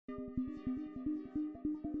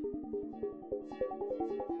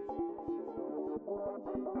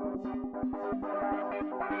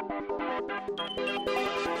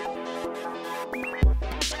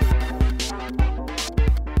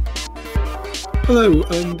Hello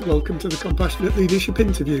and welcome to the Compassionate Leadership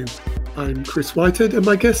Interview. I'm Chris Whitehead and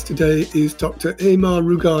my guest today is Dr Amar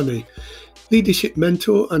Rughani, leadership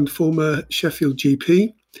mentor and former Sheffield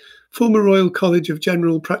GP, former Royal College of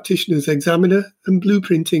General Practitioners examiner and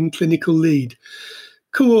blueprinting clinical lead,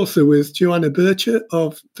 co-author with Joanna Bircher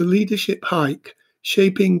of The Leadership Hike,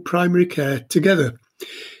 Shaping Primary Care Together.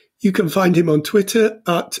 You can find him on Twitter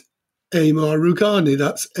at Amar Rughani,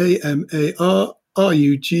 that's AMAR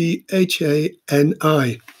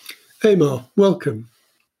Rughani. Amar, welcome.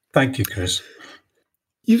 Thank you, Chris.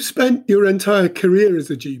 You've spent your entire career as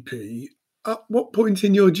a GP. At what point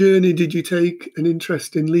in your journey did you take an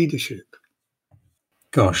interest in leadership?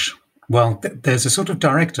 Gosh, well, there's a sort of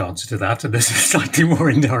direct answer to that, and there's a slightly more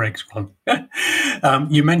indirect one.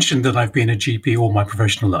 You mentioned that I've been a GP all my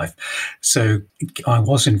professional life. So I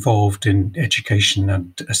was involved in education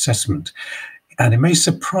and assessment. And it may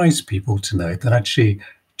surprise people to know that actually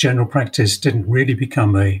general practice didn't really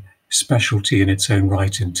become a specialty in its own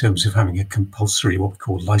right in terms of having a compulsory, what we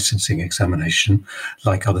call licensing examination,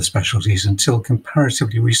 like other specialties, until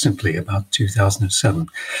comparatively recently, about 2007.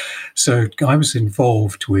 So I was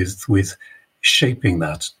involved with shaping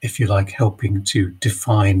that, if you like, helping to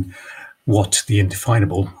define what the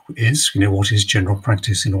indefinable is, what is general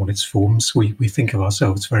practice in all its forms. We think of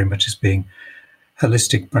ourselves very much as being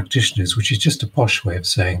holistic practitioners, which is just a posh way of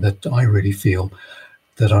saying that I really feel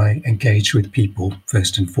that I engage with people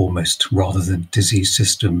first and foremost, rather than disease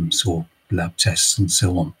systems or lab tests and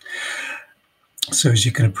so on. So as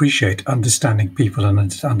you can appreciate, understanding people and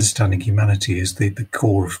understanding humanity is the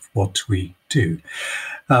core of what we do.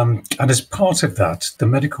 And as part of that, the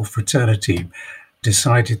medical fraternity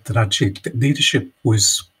decided that actually leadership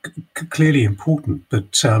was clearly important,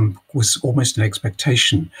 but was almost an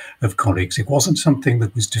expectation of colleagues. It wasn't something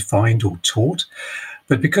that was defined or taught,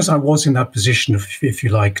 but because I was in that position of, if you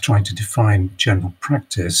like, trying to define general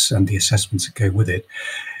practice and the assessments that go with it,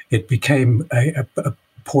 it became a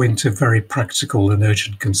point of very practical and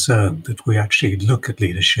urgent concern that we actually look at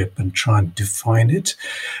leadership and try and define it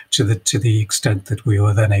to the extent that we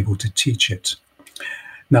were then able to teach it.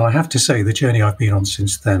 Now, I have to say, the journey I've been on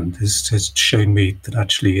since then has shown me that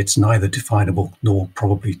actually it's neither definable nor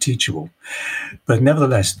probably teachable. But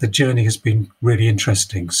nevertheless, the journey has been really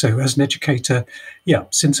interesting. So as an educator,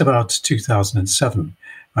 since about 2007,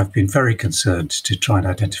 I've been very concerned to try and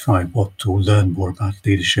identify or learn more about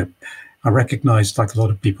leadership. I recognized, like a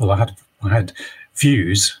lot of people, I had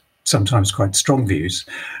views, sometimes quite strong views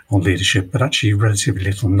on leadership, but actually relatively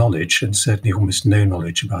little knowledge, and certainly almost no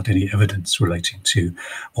knowledge about any evidence relating to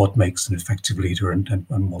what makes an effective leader and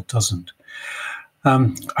what doesn't.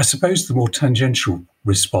 I suppose the more tangential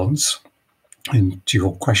response to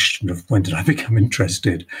your question of when did I become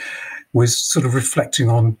interested was sort of reflecting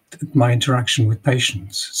on my interaction with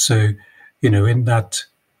patients. So, in that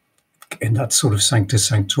sort of sanctus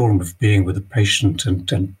sanctorum of being with a patient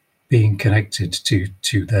and being connected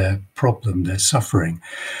to their problem, their suffering,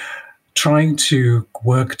 trying to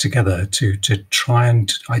work together to try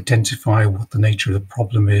and identify what the nature of the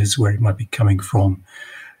problem is, where it might be coming from,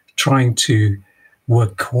 trying to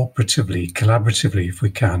work cooperatively, collaboratively, if we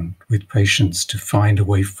can, with patients to find a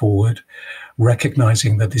way forward,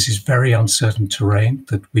 recognizing that this is very uncertain terrain,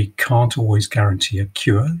 that we can't always guarantee a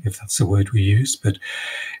cure, if that's the word we use, but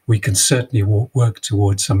we can certainly work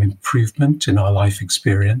towards some improvement in our life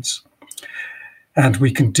experience. And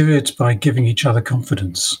we can do it by giving each other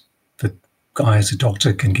confidence, that I as a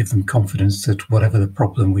doctor can give them confidence that whatever the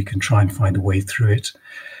problem, we can try and find a way through it.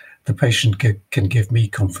 The patient can give me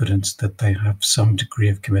confidence that they have some degree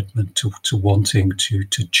of commitment to wanting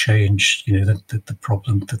to change, the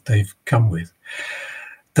problem that they've come with.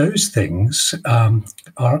 Those things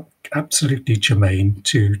are absolutely germane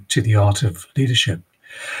to the art of leadership.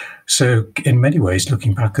 So in many ways,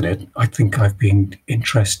 looking back at it, I think I've been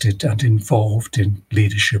interested and involved in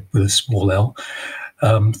leadership with a small L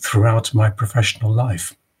throughout my professional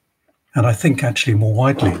life. And I think actually more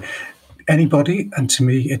widely, anybody, and to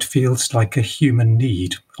me, it feels like a human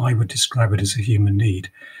need. I would describe it as a human need.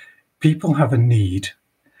 People have a need,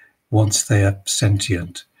 once they are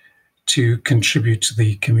sentient, to contribute to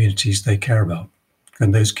the communities they care about.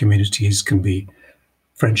 And those communities can be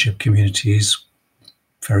friendship communities.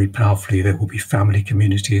 Very powerfully, there will be family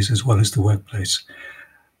communities as well as the workplace.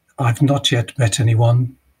 I've not yet met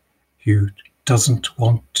anyone who doesn't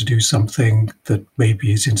want to do something that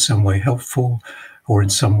maybe is in some way helpful or in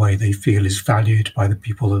some way they feel is valued by the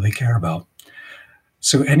people that they care about.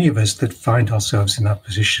 So any of us that find ourselves in that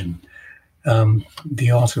position,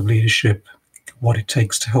 the art of leadership, what it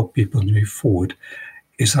takes to help people move forward,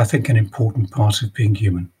 is, I think, an important part of being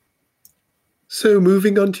human. So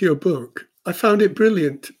moving on to your book, I found it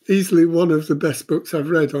brilliant, easily one of the best books I've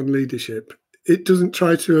read on leadership. It doesn't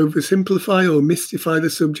try to oversimplify or mystify the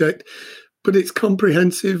subject, but it's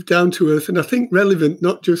comprehensive, down to earth, and I think relevant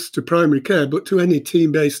not just to primary care, but to any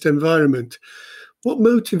team-based environment. What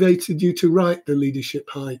motivated you to write the leadership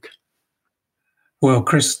hike? Well,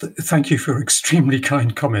 Chris, thank you for extremely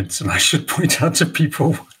kind comments. And I should point out to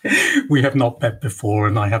people, we have not met before,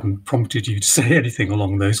 and I haven't prompted you to say anything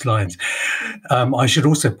along those lines. I should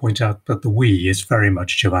also point out that the we is very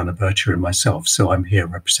much Joanna Bircher and myself, so I'm here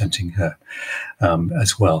representing her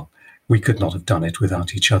as well. We could not have done it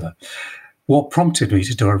without each other. What prompted me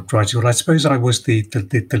to write it? Well, I suppose I was the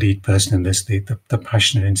lead person in this. The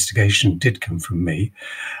passion and instigation did come from me.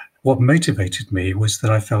 What motivated me was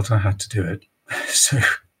that I felt I had to do it. So,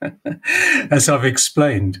 as I've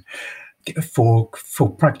explained, for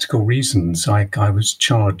practical reasons, I was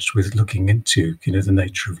charged with looking into, the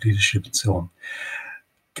nature of leadership and so on.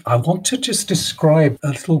 I want to just describe a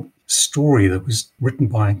little story that was written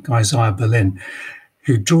by Isaiah Berlin,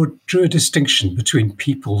 who drew a distinction between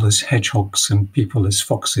people as hedgehogs and people as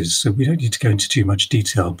foxes. So we don't need to go into too much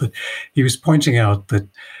detail, but he was pointing out that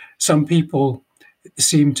some people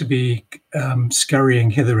seem to be scurrying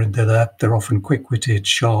hither and thither. They're often quick-witted,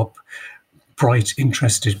 sharp, bright,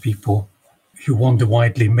 interested people who wander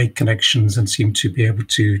widely, make connections, and seem to be able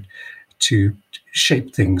to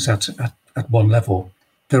shape things at one level.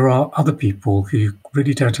 There are other people who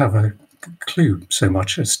really don't have a clue so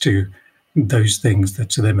much as to those things that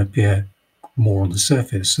to them appear more on the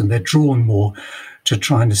surface, and they're drawn more to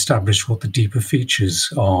try and establish what the deeper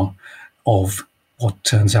features are of what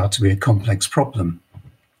turns out to be a complex problem.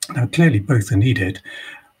 Now, clearly both are needed,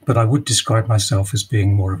 but I would describe myself as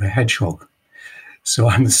being more of a hedgehog. So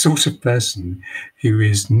I'm the sort of person who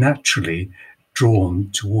is naturally drawn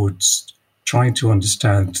towards trying to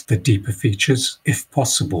understand the deeper features, if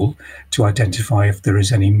possible, to identify if there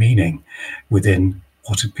is any meaning within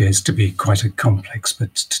what appears to be quite a complex,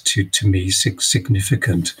 but to me,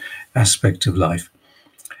 significant aspect of life.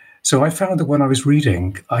 So I found that when I was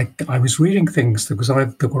reading, I was reading things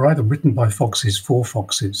that were either written by foxes for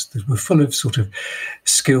foxes, that were full of sort of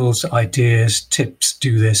skills, ideas, tips,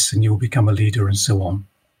 do this and you'll become a leader and so on.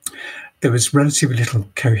 There was relatively little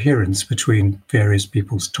coherence between various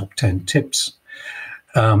people's top 10 tips.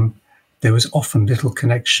 There was often little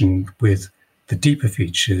connection with the deeper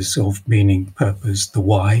features of meaning, purpose, the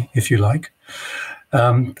why, if you like.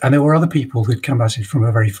 And there were other people who'd come at it from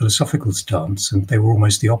a very philosophical stance, and they were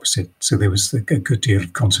almost the opposite. So there was a good deal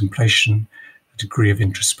of contemplation, a degree of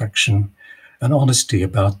introspection, and honesty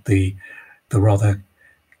about the rather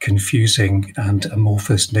confusing and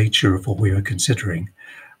amorphous nature of what we were considering,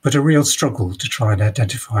 but a real struggle to try and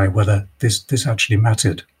identify whether this actually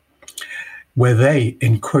mattered. Where they,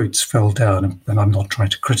 in quotes, fell down, and I'm not trying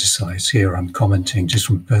to criticize here, I'm commenting just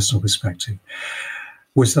from a personal perspective,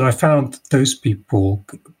 was that I found those people,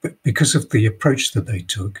 because of the approach that they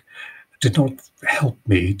took, did not help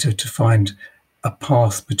me to find a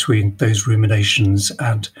path between those ruminations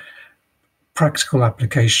and practical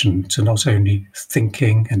application to not only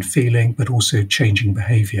thinking and feeling, but also changing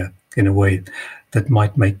behavior in a way that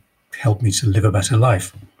might help me to live a better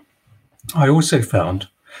life. I also found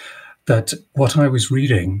that what I was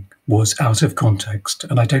reading was out of context,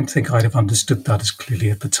 and I don't think I'd have understood that as clearly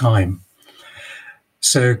at the time.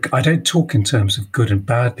 So I don't talk in terms of good and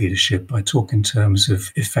bad leadership. I talk in terms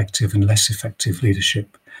of effective and less effective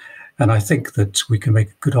leadership. And I think that we can make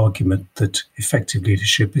a good argument that effective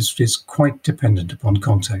leadership is quite dependent upon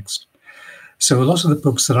context. So a lot of the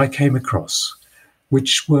books that I came across,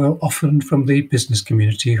 which were often from the business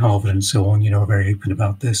community, Harvard and so on, are very open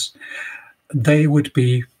about this, they would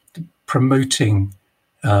be promoting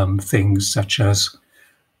things such as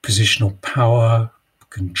positional power,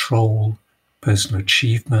 control, personal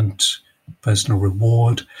achievement, personal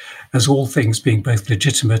reward, as all things being both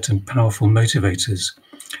legitimate and powerful motivators.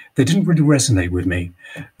 They didn't really resonate with me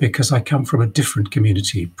because I come from a different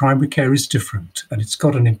community. Primary care is different, and it's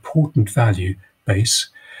got an important value base.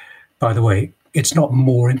 By the way, it's not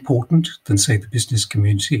more important than, say, the business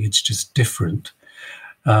community. It's just different.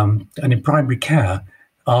 And in primary care,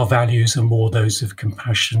 our values are more those of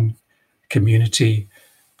compassion, community,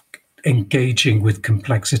 engaging with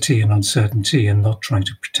complexity and uncertainty and not trying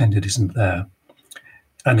to pretend it isn't there,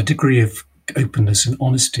 and a degree of openness and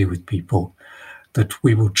honesty with people that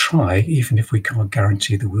we will try, even if we can't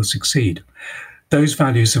guarantee that we'll succeed. those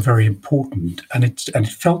values are very important, and it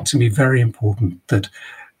felt to me very important that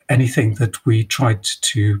anything that we tried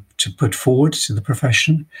to put forward to the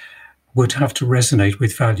profession would have to resonate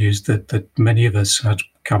with values that many of us had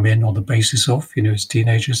come in on the basis of, as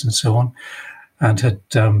teenagers and so on, and had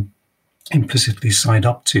implicitly signed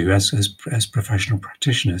up to as professional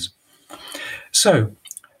practitioners. So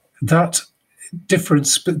that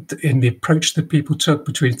difference in the approach that people took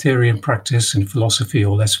between theory and practice and philosophy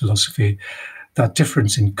or less philosophy, that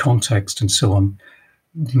difference in context and so on,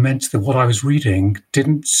 meant that what I was reading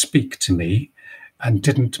didn't speak to me and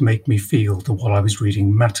didn't make me feel that what I was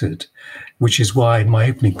reading mattered, which is why my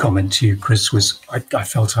opening comment to you, Chris, was I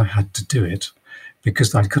felt I had to do it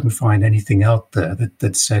because I couldn't find anything out there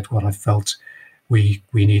that said what I felt we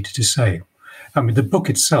needed to say. I mean, the book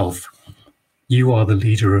itself, you are the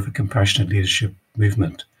leader of a compassionate leadership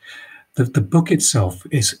movement. The book itself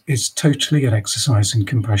is totally an exercise in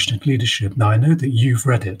compassionate leadership. Now, I know that you've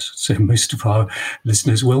read it, so most of our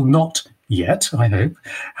listeners will not yet, I hope,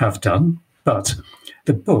 have done. But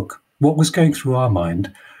the book, what was going through our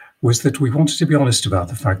mind was that we wanted to be honest about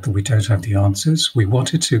the fact that we don't have the answers. We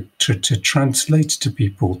wanted to translate to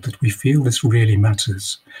people that we feel this really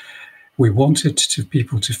matters. We wanted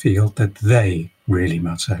people to feel that they really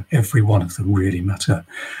matter, every one of them really matter,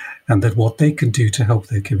 and that what they can do to help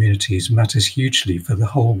their communities matters hugely for the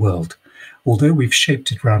whole world. Although we've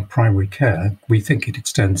shaped it around primary care, we think it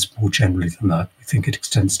extends more generally than that. We think it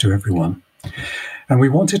extends to everyone. And we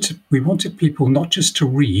wanted people not just to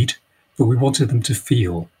read, but we wanted them to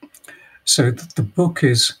feel. So the book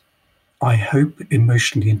is, I hope,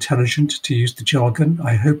 emotionally intelligent, to use the jargon.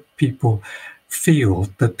 I hope people feel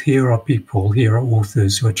that here are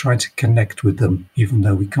authors who are trying to connect with them, even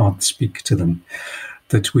though we can't speak to them,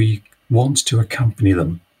 that we want to accompany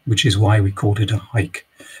them, which is why we called it a hike.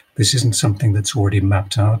 This isn't something that's already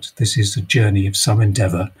mapped out. This is a journey of some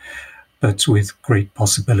endeavor, but with great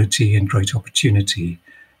possibility and great opportunity,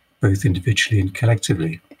 both individually and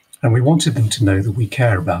collectively. And we wanted them to know that we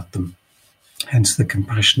care about them, hence the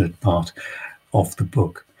compassionate part of the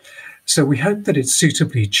book. So we hope that it's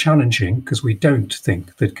suitably challenging, because we don't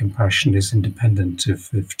think that compassion is independent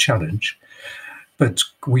of challenge. But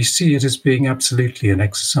we see it as being absolutely an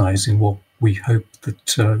exercise in what we hope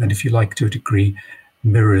that, and if you like to a degree,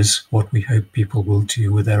 mirrors what we hope people will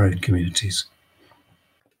do with their own communities.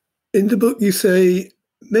 In the book, you say,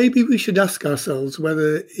 maybe we should ask ourselves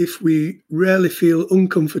whether if we rarely feel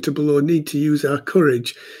uncomfortable or need to use our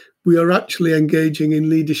courage, we are actually engaging in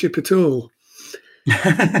leadership at all.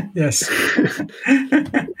 Yes.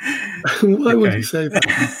 Why would you say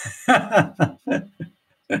that?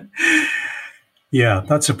 Yeah,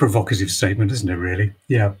 that's a provocative statement, isn't it, really?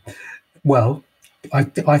 Yeah. Well, I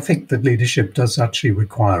think that leadership does actually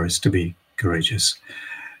require us to be courageous.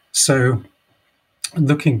 So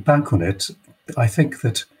looking back on it, I think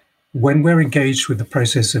that when we're engaged with the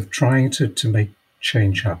process of trying to make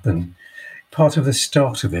change happen, part of the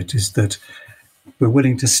start of it is that we're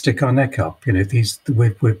willing to stick our neck up.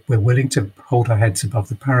 We're willing to hold our heads above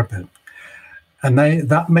the parapet. And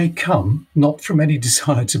that may come not from any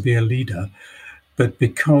desire to be a leader, but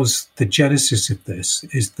because the genesis of this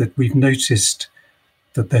is that we've noticed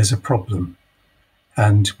that there's a problem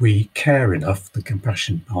and we care enough, the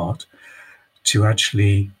compassion part, to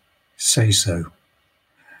actually say so.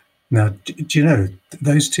 Now, do you know,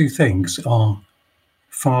 those two things are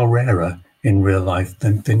far rarer in real life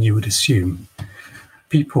than you would assume.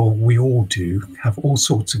 People, we all do, have all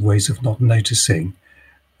sorts of ways of not noticing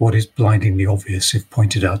what is blindingly obvious if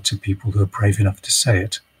pointed out to people who are brave enough to say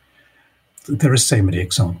it. There are so many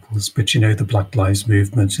examples, but the Black Lives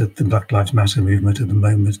movement, the Black Lives Matter movement at the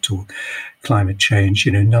moment, or climate change,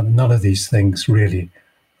 none of these things really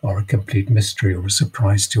are a complete mystery or a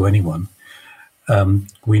surprise to anyone.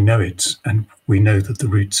 We know it, and we know that the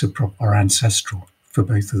roots are ancestral for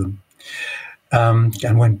both of them.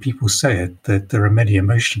 And when people say it, that there are many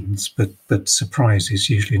emotions, but surprise is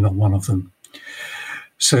usually not one of them.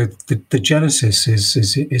 So the genesis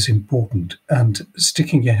is important, and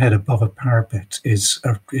sticking your head above a parapet is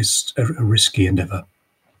a risky endeavor,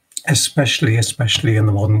 especially in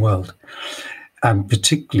the modern world, and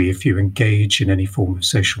particularly if you engage in any form of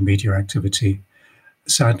social media activity.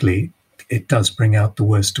 Sadly, it does bring out the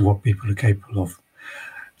worst of what people are capable of,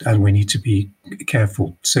 and we need to be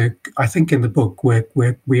careful. So I think in the book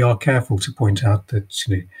we are careful to point out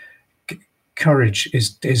that courage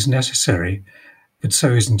is necessary, but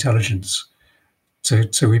so is intelligence.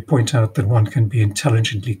 So we point out that one can be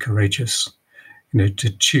intelligently courageous, to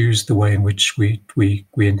choose the way in which we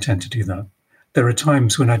intend to do that. There are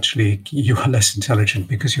times when actually you are less intelligent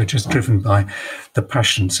because you're just driven by the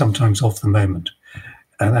passion, sometimes of the moment.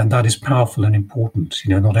 And that is powerful and important.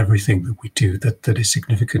 Not everything that we do that is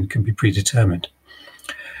significant can be predetermined.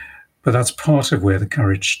 But that's part of why the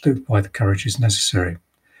courage is necessary.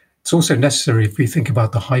 It's also necessary if we think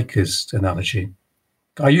about the hiker's analogy.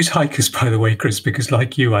 I use hikers, by the way, Chris, because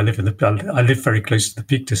like you, I live very close to the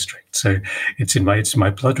Peak District, so it's in my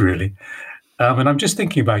blood, really. And I'm just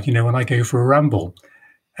thinking about, when I go for a ramble,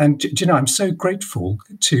 and I'm so grateful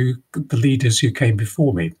to the leaders who came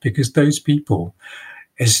before me, because those people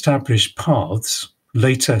established paths,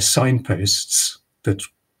 later signposts that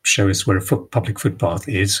show us where a public footpath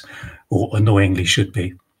is, or annoyingly should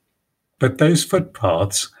be. But those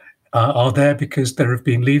footpaths are there because there have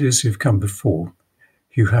been leaders who've come before,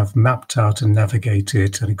 who have mapped out and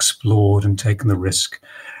navigated and explored and taken the risk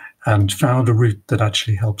and found a route that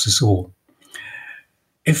actually helps us all.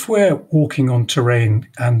 If we're walking on terrain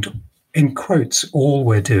and, in quotes, all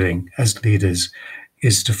we're doing as leaders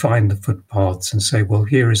is to find the footpaths and say, well,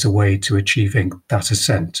 here is a way to achieving that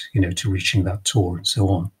ascent, to reaching that tour and so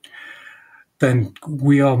on, then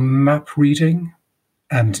we are map reading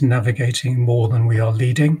and navigating more than we are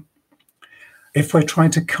leading. If we're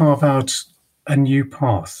trying to carve out a new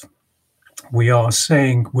path, we are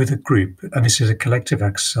saying with a group, and this is a collective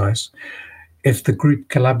exercise, if the group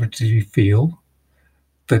collaboratively feel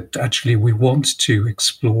that actually we want to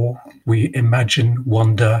explore, we imagine,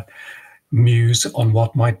 wonder, muse on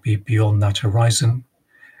what might be beyond that horizon,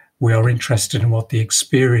 we are interested in what the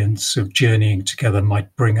experience of journeying together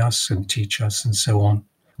might bring us and teach us and so on.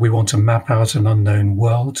 We want to map out an unknown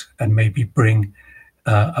world and maybe bring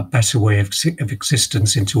a better way of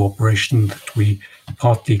existence into operation that we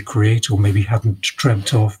partly create or maybe hadn't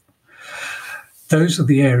dreamt of. Those are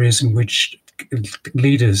the areas in which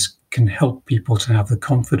leaders can help people to have the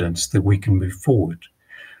confidence that we can move forward.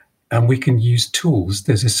 And we can use tools.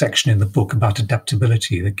 There's a section in the book about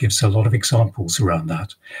adaptability that gives a lot of examples around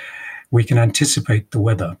that. We can anticipate the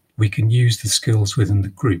weather. We can use the skills within the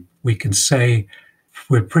group. We can say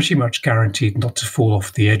we're pretty much guaranteed not to fall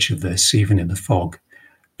off the edge of this, even in the fog,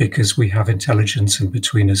 because we have intelligence, and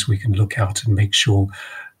between us we can look out and make sure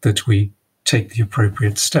that we take the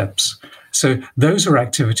appropriate steps. So those are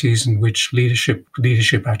activities in which leadership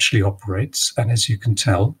actually operates. And as you can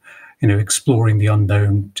tell, exploring the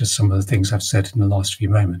unknown, just some of the things I've said in the last few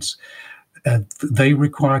moments, they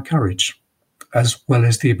require courage, as well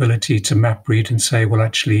as the ability to map read and say, well,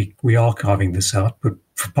 actually, we are carving this out, but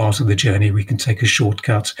for part of the journey, we can take a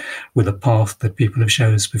shortcut with a path that people have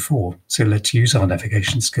shown us before. So let's use our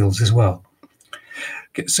navigation skills as well.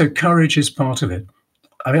 So courage is part of it.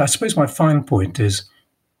 I suppose my final point is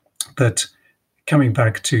that, coming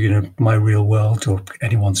back to, my real world or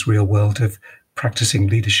anyone's real world of practicing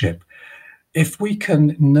leadership, if we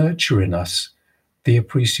can nurture in us the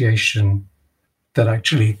appreciation that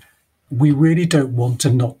actually we really don't want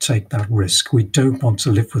to not take that risk. We don't want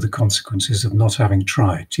to live with the consequences of not having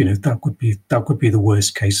tried. That would be the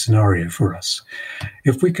worst case scenario for us.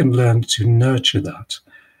 If we can learn to nurture that,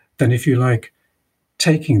 then, if you like,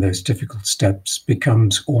 taking those difficult steps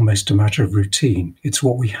becomes almost a matter of routine. It's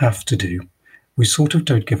what we have to do. We sort of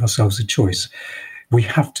don't give ourselves a choice. We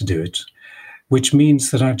have to do it, which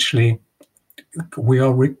means that actually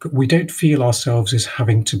we don't feel ourselves as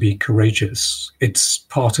having to be courageous. It's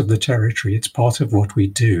part of the territory. It's part of what we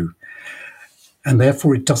do. And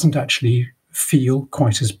therefore, it doesn't actually feel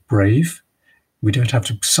quite as brave. We don't have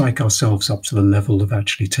to psych ourselves up to the level of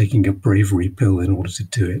actually taking a bravery pill in order to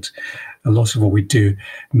do it. A lot of what we do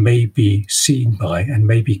may be seen by and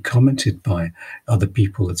may be commented by other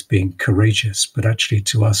people as being courageous, but actually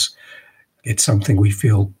to us, it's something we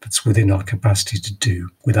feel that's within our capacity to do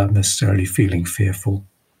without necessarily feeling fearful.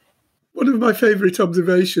 One of my favourite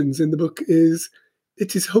observations in the book is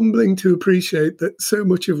it is humbling to appreciate that so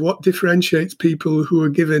much of what differentiates people who are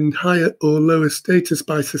given higher or lower status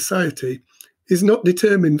by society is not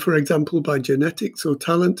determined, for example, by genetics or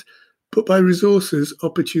talent, but by resources,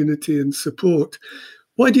 opportunity and support.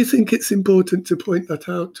 Why do you think it's important to point that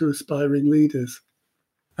out to aspiring leaders?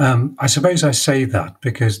 I suppose I say that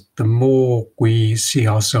because the more we see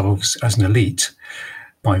ourselves as an elite,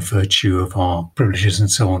 by virtue of our privileges and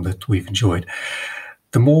so on that we've enjoyed,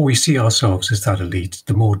 the more we see ourselves as that elite,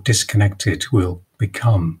 the more disconnected we'll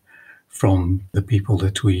become from the people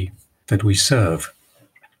that we serve.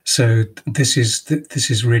 So this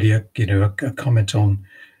is really a comment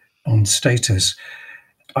on status.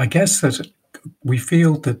 I guess that we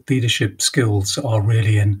feel that leadership skills are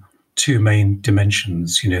really in two main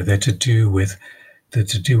dimensions. They're to do with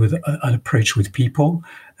an approach with people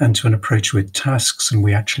and to an approach with tasks, and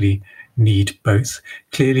we actually need both.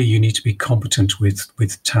 Clearly, you need to be competent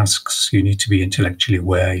with tasks. You need to be intellectually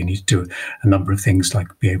aware. You need to do a number of things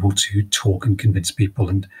like be able to talk and convince people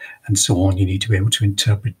and so on. You need to be able to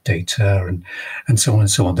interpret data and so on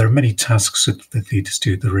and so on. There are many tasks that leaders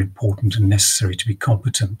do that are important and necessary to be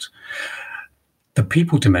competent. The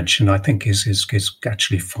people dimension, I think, is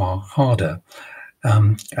actually far harder.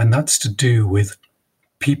 And that's to do with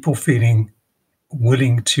people feeling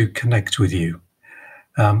willing to connect with you.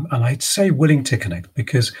 And I'd say willing to connect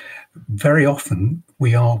because very often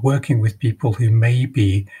we are working with people who may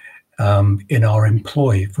be in our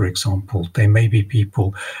employ, for example. They may be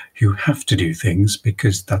people who have to do things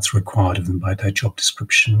because that's required of them by their job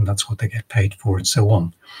description. That's what they get paid for and so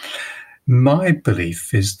on. My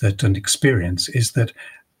belief is that, and experience is that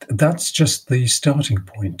that's just the starting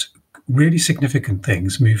point. Really significant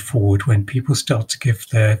things move forward when people start to give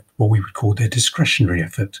their, what we would call their discretionary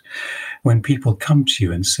effort. When people come to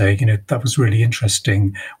you and say, that was really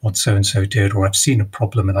interesting what so-and-so did, or I've seen a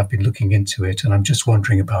problem and I've been looking into it and I'm just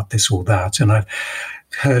wondering about this or that. And I've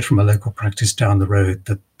heard from a local practice down the road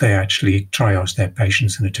that they actually triage their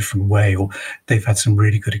patients in a different way, or they've had some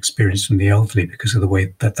really good experience from the elderly because of the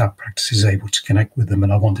way that practice is able to connect with them.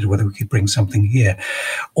 And I wondered whether we could bring something here.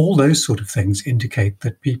 All those sort of things indicate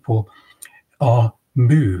that people are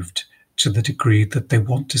moved to the degree that they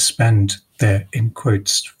want to spend their, in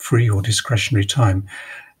quotes, free or discretionary time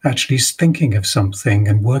actually thinking of something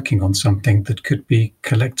and working on something that could be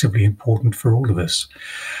collectively important for all of us.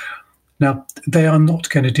 Now, they are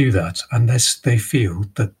not going to do that unless they feel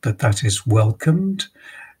that is welcomed,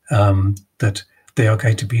 that they are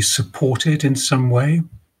going to be supported in some way,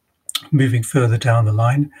 moving further down the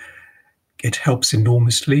line. It helps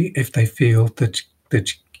enormously if they feel that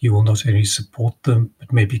you will not only support them,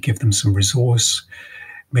 but maybe give them some resource,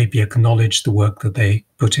 maybe acknowledge the work that they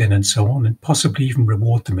put in and so on, and possibly even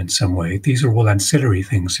reward them in some way. These are all ancillary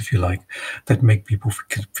things, if you like, that make people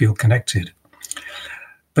feel connected.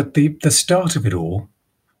 But the start of it all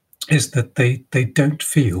is that they don't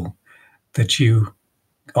feel that you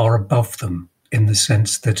are above them in the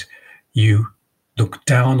sense that you look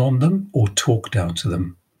down on them or talk down to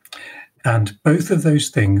them. And both of those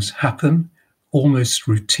things happen almost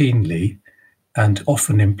routinely and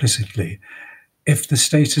often implicitly if the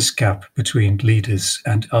status gap between leaders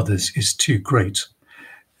and others is too great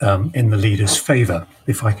in the leader's favour,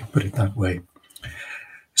 if I could put it that way.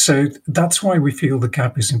 So that's why we feel the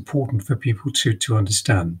gap is important for people to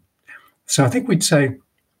understand. So I think we'd say,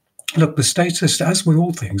 look, the status, as with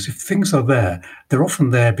all things, if things are there, they're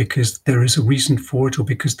often there because there is a reason for it or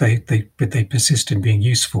because they persist in being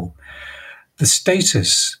useful. The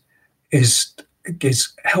status is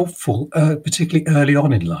helpful, particularly early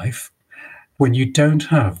on in life, when you don't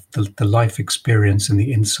have the life experience and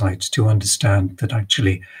the insight to understand that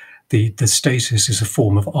actually the status is a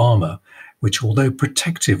form of armour, which, although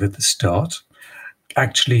protective at the start,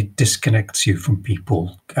 actually disconnects you from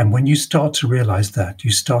people. And when you start to realize that, you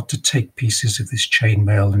start to take pieces of this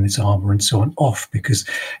chainmail and this armour and so on off because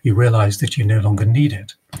you realize that you no longer need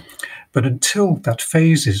it. But until that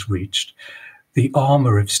phase is reached, the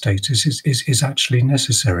armour of status is actually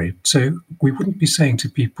necessary. So we wouldn't be saying to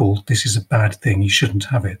people, this is a bad thing, you shouldn't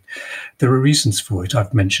have it. There are reasons for it.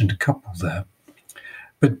 I've mentioned a couple there.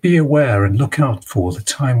 But be aware and look out for the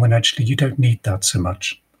time when actually you don't need that so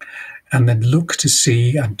much. And then look to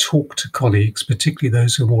see and talk to colleagues, particularly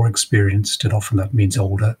those who are more experienced, and often that means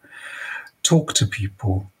older. Talk to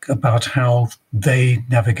people about how they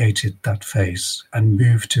navigated that phase and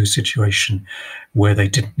moved to a situation where they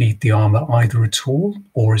didn't need the armour either at all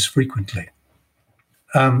or as frequently.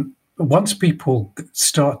 Once people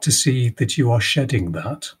start to see that you are shedding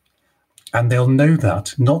that, and they'll know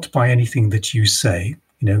that not by anything that you say,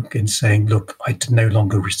 in saying, look, I no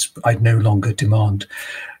longer demand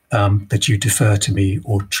that you defer to me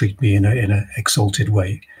or treat me in an exalted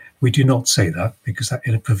way. We do not say that because that,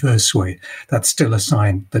 in a perverse way, that's still a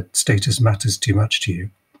sign that status matters too much to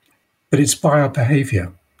you. But it's by our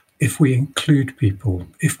behaviour. If we include people,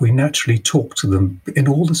 if we naturally talk to them in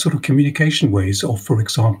all the sort of communication ways of, for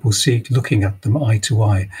example, looking at them eye to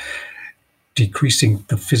eye, decreasing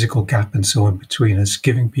the physical gap and so on between us,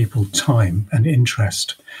 giving people time and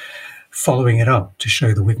interest, following it up to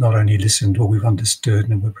show that we've not only listened or we've understood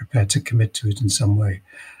and we're prepared to commit to it in some way.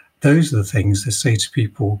 Those are the things that say to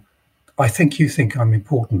people, I think you think I'm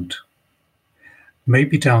important.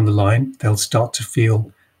 Maybe down the line, they'll start to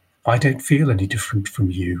feel, I don't feel any different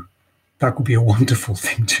from you. That would be a wonderful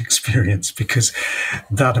thing to experience because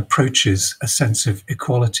that approaches a sense of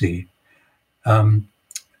equality. And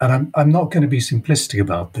I'm not going to be simplistic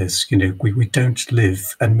about this. We don't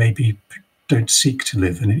live and maybe don't seek to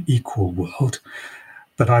live in an equal world,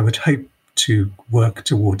 but I would hope to work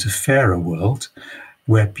towards a fairer world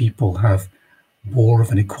where people have more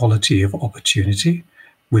of an equality of opportunity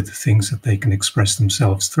with the things that they can express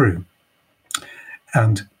themselves through.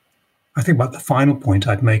 And I think about the final point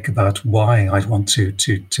I'd make about why I'd want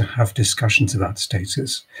to have discussions about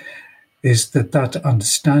status is that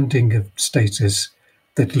understanding of status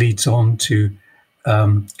that leads on to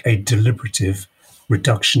a deliberative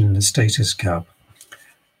reduction in the status gap.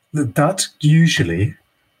 That usually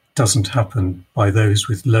doesn't happen by those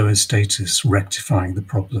with lower status rectifying the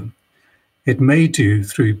problem. It may do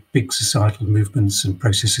through big societal movements and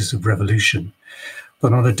processes of revolution,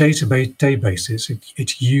 but on a day-to-day basis,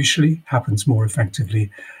 it usually happens more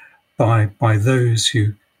effectively by those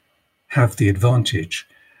who have the advantage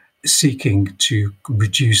seeking to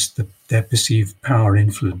reduce their perceived power and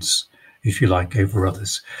influence, if you like, over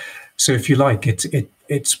others. So if you like,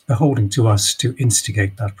 it's beholden to us to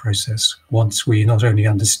instigate that process once we not only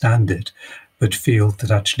understand it, but feel that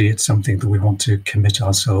actually it's something that we want to commit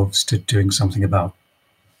ourselves to doing something about.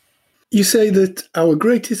 You say that our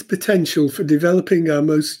greatest potential for developing our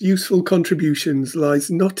most useful contributions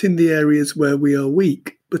lies not in the areas where we are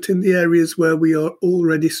weak, but in the areas where we are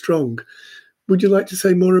already strong. Would you like to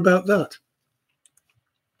say more about that?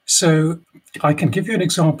 So I can give you an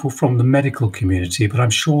example from the medical community, but I'm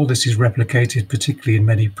sure this is replicated particularly in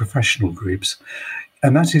many professional groups.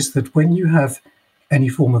 And that is that when you have any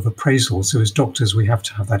form of appraisal, so as doctors, we have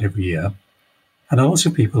to have that every year. And also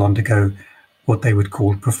people undergo what they would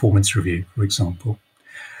call performance review, for example.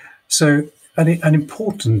 So an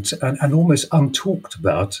important and almost untalked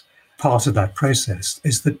about part of that process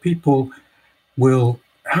is that people will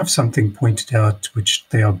have something pointed out which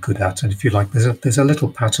they are good at. And if you like, there's a little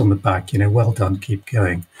pat on the back, well done, keep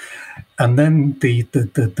going. And then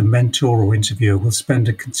the mentor or interviewer will spend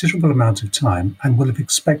a considerable amount of time and will have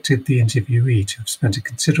expected the interviewee to have spent a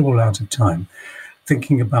considerable amount of time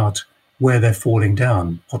thinking about where they're falling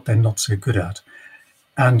down, what they're not so good at.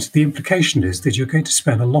 And the implication is that you're going to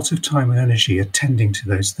spend a lot of time and energy attending to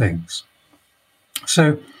those things.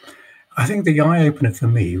 So I think the eye-opener for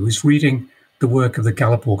me was reading the work of the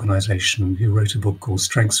Gallup organization, who wrote a book called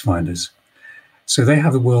StrengthsFinders. So they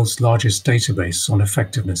have the world's largest database on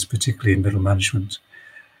effectiveness, particularly in middle management.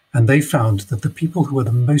 And they found that the people who are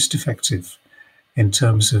the most effective in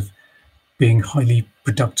terms of being highly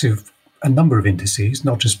productive, a number of indices,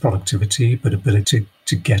 not just productivity, but ability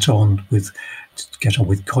to get on with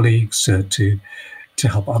colleagues, to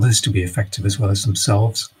help others to be effective as well as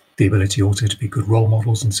themselves, the ability also to be good role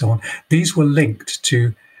models and so on. These were linked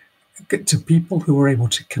to people who were able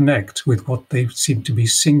to connect with what they seem to be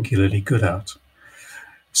singularly good at.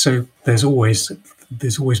 So there's always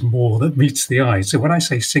more that meets the eye. So when I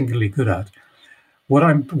say singularly good at, what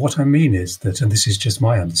I mean is that, and this is just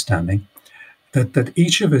my understanding, that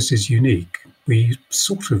each of us is unique. We it's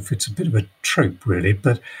a bit of a trope really,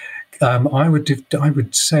 but I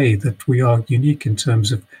would say that we are unique in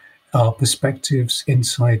terms of our perspectives,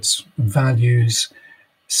 insights, values,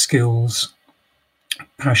 skills,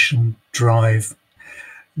 passion, drive.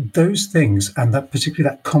 Those things, and particularly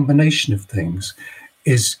that combination of things,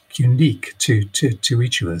 is unique to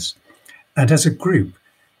each of us. And as a group,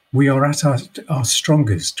 we are at our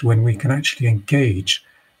strongest when we can actually engage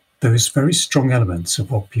those very strong elements of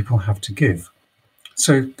what people have to give.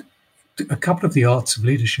 So a couple of the arts of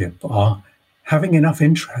leadership are having enough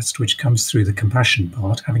interest, which comes through the compassion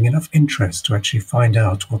part, having enough interest to actually find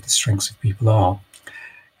out what the strengths of people are.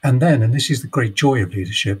 And then, and this is the great joy of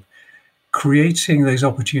leadership, creating those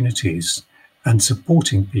opportunities and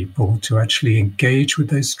supporting people to actually engage with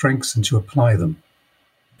those strengths and to apply them.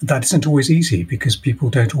 That isn't always easy because people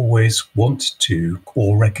don't always want to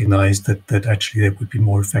or recognize that actually they would be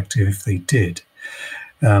more effective if they did.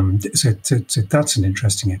 So that's an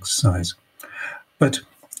interesting exercise. But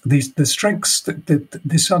the strengths,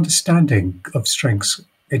 this understanding of strengths,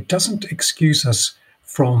 it doesn't excuse us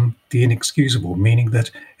from the inexcusable, meaning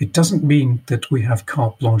that it doesn't mean that we have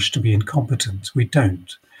carte blanche to be incompetent. We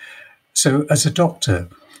don't. So as a doctor,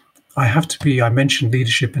 I mentioned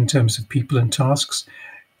leadership in terms of people and tasks.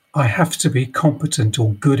 I have to be competent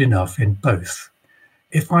or good enough in both.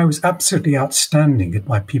 If I was absolutely outstanding at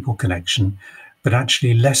my people connection, but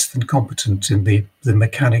actually less than competent in the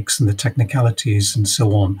mechanics and the technicalities and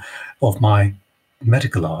so on of my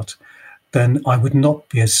medical art, then I would not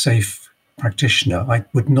be a safe practitioner. I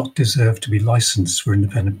would not deserve to be licensed for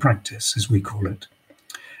independent practice, as we call it.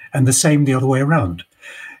 And the same the other way around.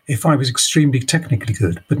 If I was extremely technically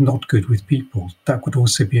good, but not good with people, that would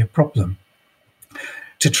also be a problem.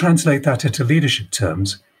 To translate that into leadership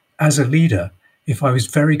terms, as a leader, If I was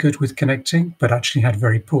very good with connecting, but actually had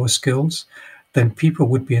very poor skills, then people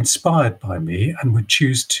would be inspired by me and would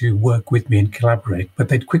choose to work with me and collaborate, but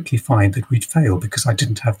they'd quickly find that we'd fail because I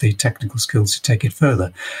didn't have the technical skills to take it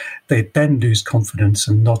further. They'd then lose confidence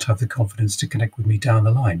and not have the confidence to connect with me down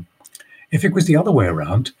the line. If it was the other way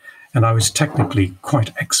around, and I was technically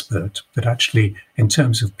quite expert, but actually in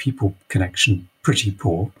terms of people connection, pretty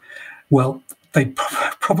poor, well, they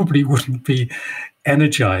probably wouldn't be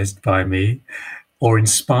energized by me or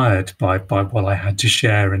inspired by what I had to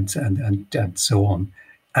share and so on,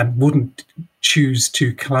 and wouldn't choose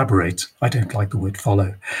to collaborate. I don't like the word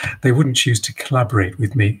follow. They wouldn't choose to collaborate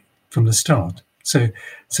with me from the start. So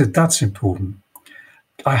that's important.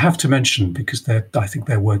 I have to mention, because I think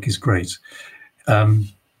their work is great.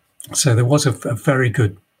 So there was a very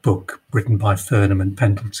good book written by Furnham and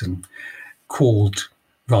Pendleton called,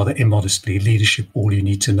 rather immodestly, Leadership, All You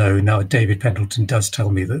Need to Know. Now, David Pendleton does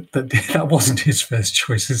tell me that wasn't his first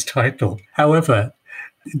choice as title. However,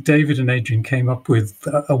 David and Adrian came up with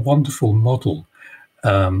a wonderful model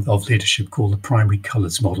of leadership called the primary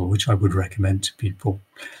colours model, which I would recommend to people.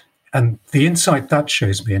 And the insight that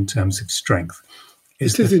shows me in terms of strength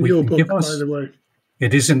is it is in your book, by the way.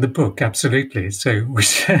 It is in the book, absolutely. So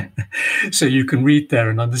you can read there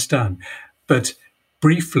and understand. But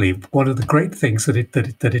briefly, one of the great things that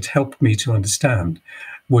it helped me to understand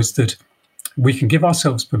was that we can give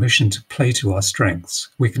ourselves permission to play to our strengths.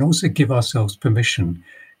 We can also give ourselves permission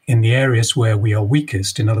in the areas where we are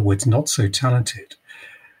weakest, in other words, not so talented,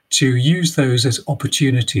 to use those as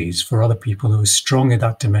opportunities for other people who are strong in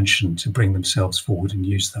that dimension to bring themselves forward and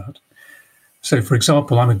use that. So, for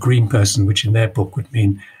example, I'm a green person, which in their book would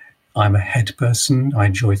mean I'm a head person. I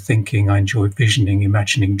enjoy thinking, I enjoy visioning,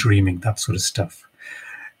 imagining, dreaming, that sort of stuff.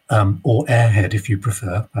 Or airhead, if you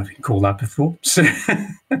prefer. I've been called that before. So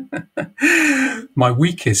my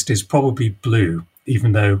weakest is probably blue,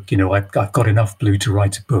 even though, I've got enough blue to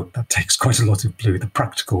write a book. That takes quite a lot of blue, the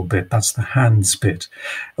practical bit. That's the hands bit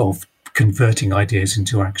of converting ideas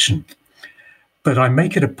into action. But I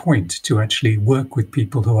make it a point to actually work with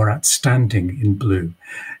people who are outstanding in blue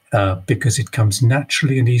because it comes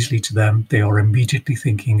naturally and easily to them. They are immediately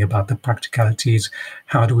thinking about the practicalities.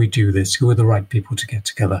 How do we do this? Who are the right people to get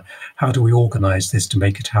together? How do we organize this to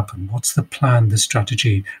make it happen? What's the plan, the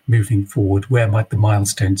strategy moving forward? Where might the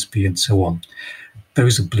milestones be, and so on?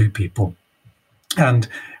 Those are blue people. And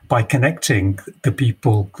by connecting the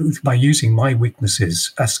people, by using my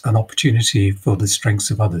weaknesses as an opportunity for the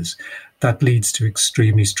strengths of others, that leads to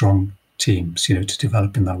extremely strong teams, to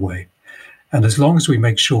develop in that way. And as long as we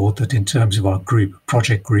make sure that in terms of our group,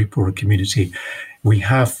 project group or a community, we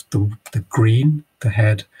have the green, the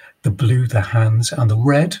head, the blue, the hands, and the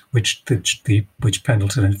red, which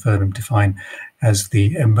Pendleton and Furnham define as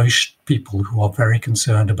the emotion people who are very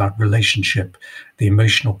concerned about relationship, the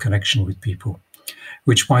emotional connection with people,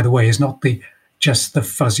 which, by the way, is not just the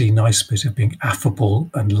fuzzy, nice bit of being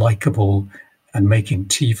affable and likable and making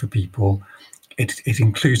tea for people. It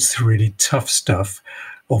includes the really tough stuff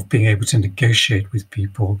of being able to negotiate with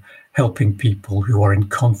people, helping people who are in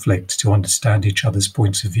conflict to understand each other's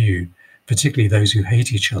points of view, particularly those who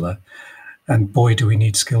hate each other. And boy, do we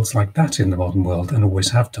need skills like that in the modern world, and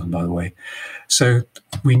always have done, by the way. So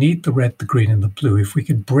we need the red, the green, and the blue. If we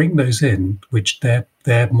can bring those in, which their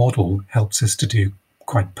model helps us to do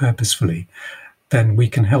quite purposefully, then we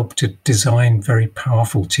can help to design very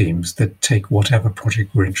powerful teams that take whatever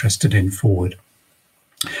project we're interested in forward.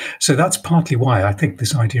 So that's partly why I think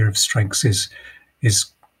this idea of strengths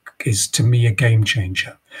is to me a game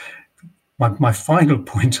changer. My final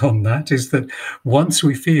point on that is that once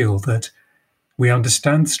we feel that we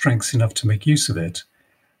understand strengths enough to make use of it,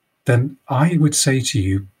 then I would say to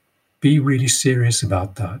you, be really serious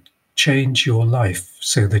about that. Change your life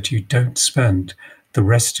so that you don't spend the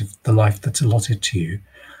rest of the life that's allotted to you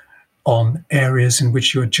on areas in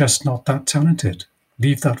which you're just not that talented.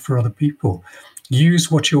 Leave that for other people. Use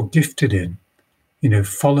what you're gifted in.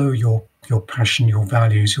 Follow your passion, your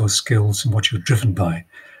values, your skills, and what you're driven by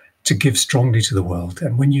to give strongly to the world.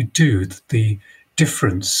 And when you do, the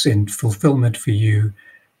difference in fulfillment for you,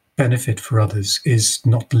 benefit for others is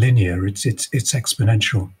not linear. It's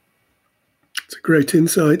exponential. It's a great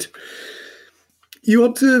insight. You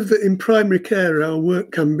observe that in primary care, our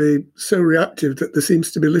work can be so reactive that there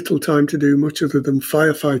seems to be little time to do much other than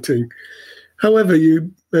firefighting. However,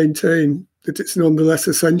 you maintain that it's nonetheless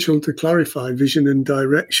essential to clarify vision and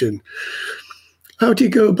direction. How do you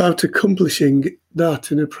go about accomplishing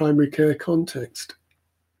that in a primary care context?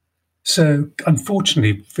 So,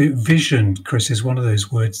 unfortunately, vision, Chris, is one of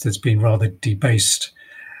those words that's been rather debased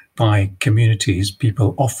by communities,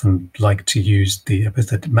 people often like to use the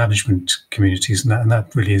epithet management communities, and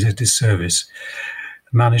that really is a disservice.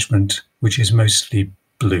 Management, which is mostly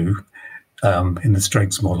blue in the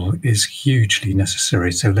strengths model, is hugely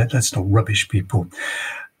necessary. So let's not rubbish people.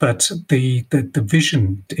 But the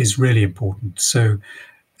vision is really important. So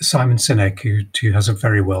Simon Sinek, who has a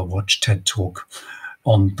very well-watched TED Talk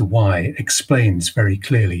on the why, explains very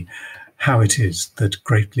clearly how it is that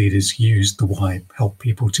great leaders use the why, help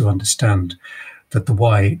people to understand that the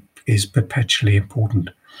why is perpetually important.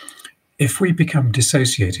 If we become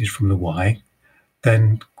dissociated from the why,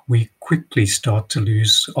 then we quickly start to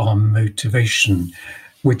lose our motivation,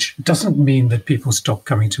 which doesn't mean that people stop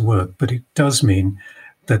coming to work, but it does mean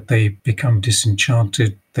that they become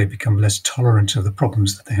disenchanted, they become less tolerant of the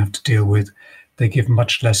problems that they have to deal with, they give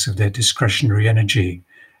much less of their discretionary energy,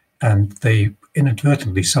 and they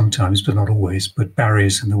inadvertently sometimes, but not always, put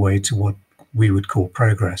barriers in the way to what we would call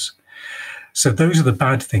progress. So those are the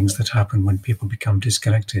bad things that happen when people become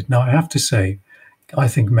disconnected. Now, I have to say, I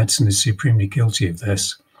think medicine is supremely guilty of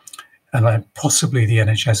this, and possibly the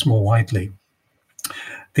NHS more widely.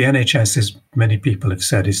 The NHS, as many people have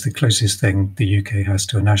said, is the closest thing the UK has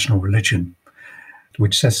to a national religion,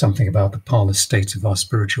 which says something about the parlous state of our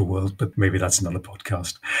spiritual world, but maybe that's another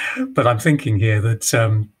podcast. But I'm thinking here that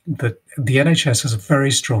that the NHS has a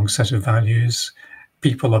very strong set of values.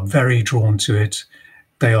 People are very drawn to it.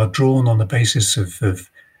 They are drawn on the basis of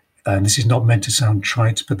and this is not meant to sound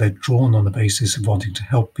trite, but they're drawn on the basis of wanting to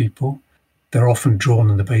help people. They're often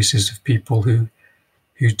drawn on the basis of people who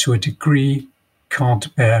to a degree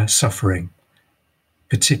can't bear suffering,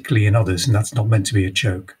 particularly in others, and that's not meant to be a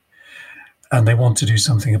joke. And they want to do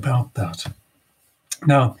something about that.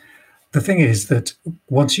 Now, the thing is that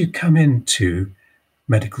once you come into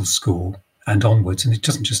medical school and onwards, and it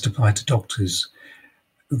doesn't just apply to doctors,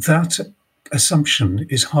 that assumption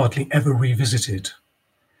is hardly ever revisited.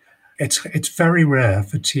 It's very rare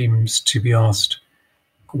for teams to be asked,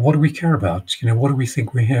 what do we care about? What do we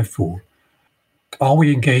think we're here for? Are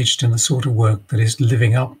we engaged in the sort of work that is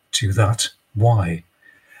living up to that why?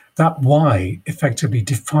 That why effectively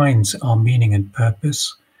defines our meaning and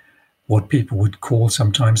purpose, what people would call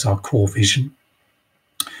sometimes our core vision.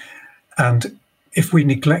 And if we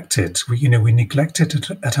neglect it, we neglect it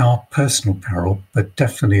at our personal peril, but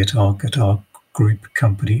definitely at our group,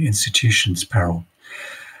 company, institutions' peril.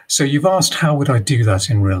 So you've asked, how would I do that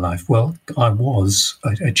in real life? Well, I was a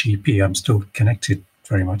GP. I'm still connected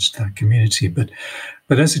very much to that community. But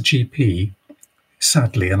as a GP,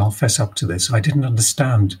 sadly, and I'll fess up to this, I didn't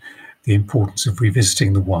understand the importance of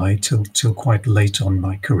revisiting the why till quite late on in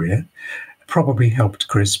my career. Probably helped,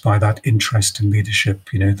 Chris, by that interest in leadership,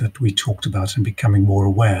 that we talked about, and becoming more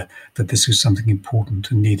aware that this was something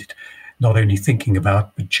important and needed not only thinking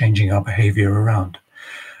about, but changing our behavior around.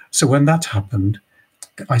 So when that happened,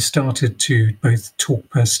 I started to both talk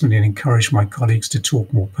personally and encourage my colleagues to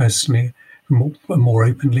talk more personally, more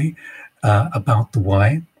openly about the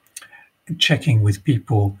why, checking with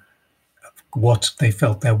people what they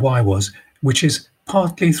felt their why was, which is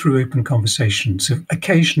partly through open conversation. So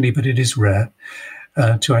occasionally, but it is rare,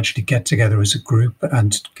 to actually get together as a group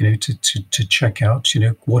and to check out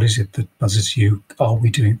what is it that buzzes you. Are we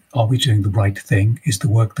doing the right thing? Is the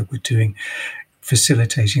work that we're doing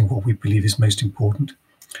facilitating what we believe is most important?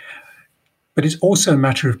 But it's also a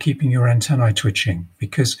matter of keeping your antennae twitching,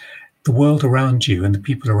 because the world around you and the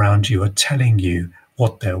people around you are telling you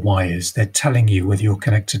what their why is. They're telling you whether you're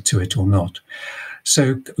connected to it or not.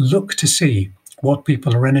 So look to see what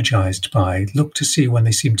people are energized by. Look to see when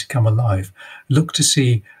they seem to come alive. Look to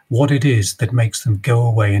see what it is that makes them go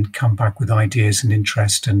away and come back with ideas and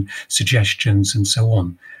interest and suggestions and so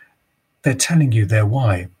on. They're telling you their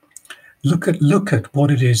why. Look at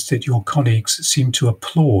what it is that your colleagues seem to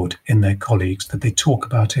applaud in their colleagues, that they talk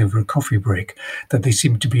about over a coffee break, that they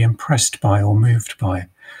seem to be impressed by or moved by.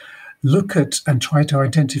 Look at and try to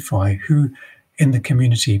identify who in the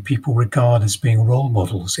community people regard as being role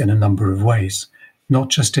models in a number of ways, not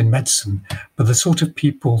just in medicine, but the sort of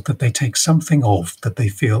people that they take something of, that they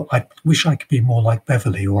feel, I wish I could be more like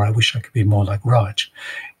Beverly, or I wish I could be more like Raj,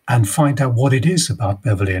 and find out what it is about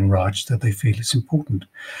Beverly and Raj that they feel is important.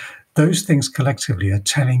 Those things collectively are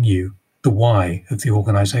telling you the why of the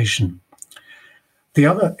organization. The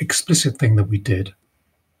other explicit thing that we did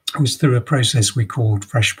was through a process we called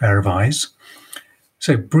Fresh Pair of Eyes.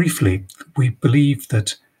 So briefly, we believe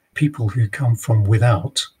that people who come from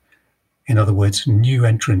without, in other words, new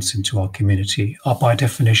entrants into our community, are by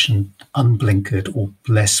definition unblinkered or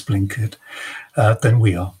less blinkered than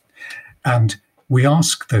we are. And we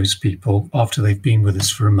ask those people, after they've been with us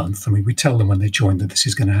for a month, we tell them when they join that this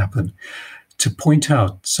is going to happen, to point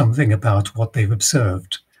out something about what they've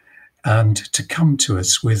observed and to come to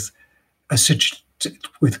us with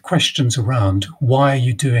with questions around, why are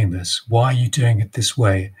you doing this? Why are you doing it this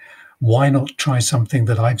way? Why not try something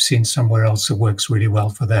that I've seen somewhere else that works really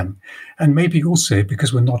well for them? And maybe also,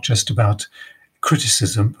 because we're not just about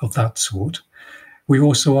criticism of that sort, we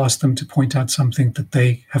also ask them to point out something that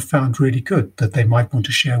they have found really good that they might want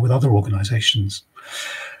to share with other organizations.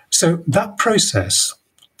 So that process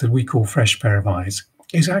that we call fresh pair of eyes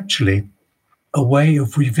is actually a way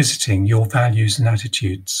of revisiting your values and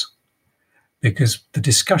attitudes, because the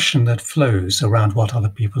discussion that flows around what other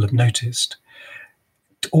people have noticed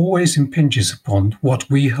always impinges upon what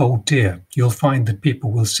we hold dear. You'll find that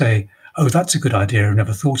people will say, oh, that's a good idea, I've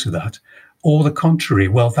never thought of that. Or the contrary,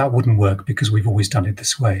 well, that wouldn't work because we've always done it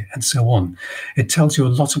this way, and so on. It tells you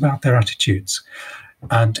a lot about their attitudes,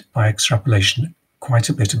 and by extrapolation, quite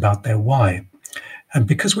a bit about their why. And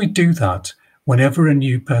because we do that, whenever a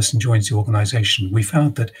new person joins the organization, we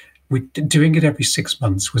found that doing it every 6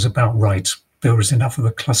 months was about right. There was enough of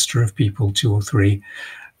a cluster of people, 2 or 3,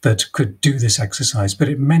 that could do this exercise. But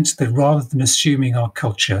it meant that rather than assuming our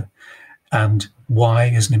culture and why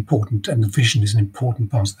is an important, and the vision is an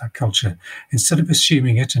important part of that culture, instead of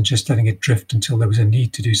assuming it and just letting it drift until there was a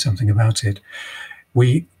need to do something about it,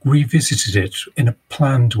 we revisited it in a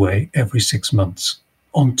planned way every 6 months,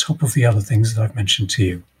 on top of the other things that I've mentioned to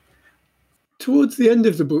you. Towards the end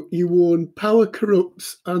of the book, you warn power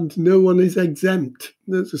corrupts and no one is exempt.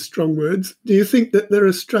 Those are strong words. Do you think that there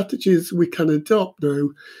are strategies we can adopt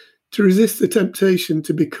now to resist the temptation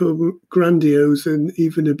to become grandiose and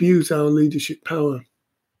even abuse our leadership power?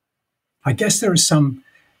 I guess there are some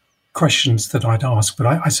questions that I'd ask, but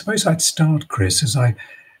I suppose I'd start, Chris, as I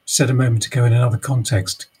said a moment ago in another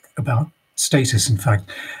context about status. In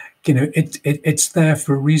fact, it's there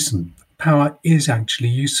for a reason. Power is actually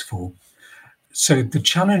useful. So the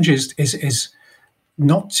challenge is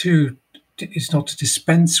not to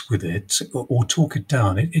dispense with it or talk it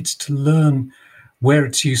down. It's to learn where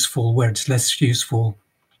it's useful, where it's less useful,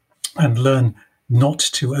 and learn not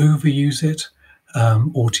to overuse it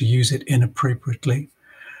or to use it inappropriately.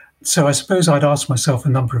 So I suppose I'd ask myself a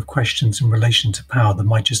number of questions in relation to power that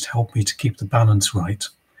might just help me to keep the balance right.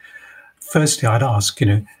 Firstly, I'd ask,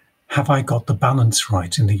 have I got the balance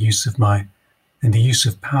right in the use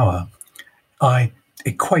of power? I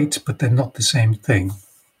equate, but they're not the same thing.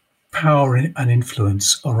 Power and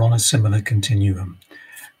influence are on a similar continuum,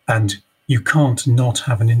 and you can't not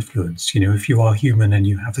have an influence. If you are human and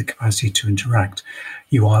you have the capacity to interact,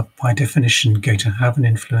 you are by definition going to have an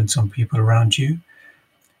influence on people around you.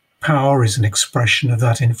 Power is an expression of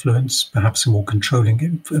that influence, perhaps a more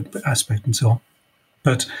controlling aspect and so on.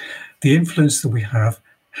 But the influence that we have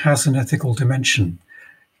has an ethical dimension.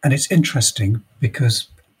 And it's interesting because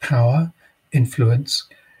power, influence,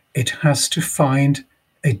 it has to find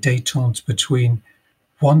a détente between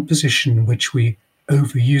one position in which we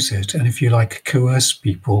overuse it and, if you like, coerce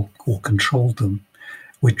people or control them,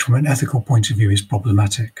 which from an ethical point of view is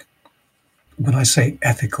problematic. When I say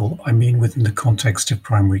ethical, I mean within the context of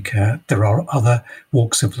primary care. There are other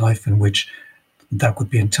walks of life in which that would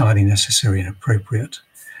be entirely necessary and appropriate.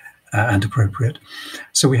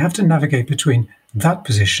 So we have to navigate between that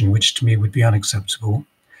position, which to me would be unacceptable,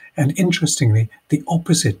 and interestingly, the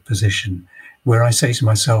opposite position, where I say to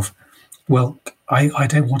myself, well, I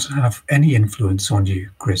don't want to have any influence on you,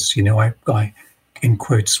 Chris. I in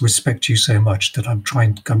quotes, respect you so much that I'm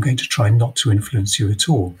going to try not to influence you at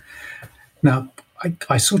all. Now,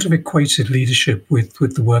 I sort of equated leadership with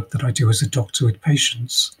the work that I do as a doctor with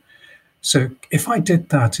patients. So if I did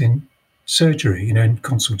that in surgery, in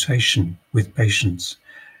consultation with patients,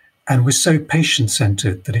 and was so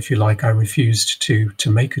patient-centered that, if you like, I refused to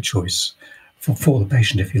make a choice for the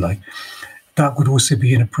patient, if you like, that would also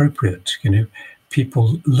be inappropriate.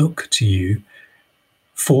 People look to you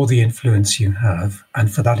for the influence you have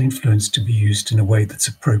and for that influence to be used in a way that's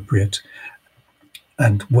appropriate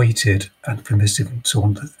and weighted and permissive and so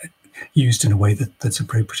on, used in a way that's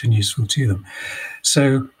appropriate and useful to them.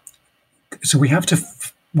 So we have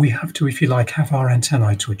to, if you like, have our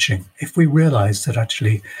antennae twitching. If we realize that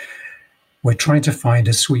actually we're trying to find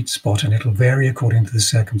a sweet spot and it'll vary according to the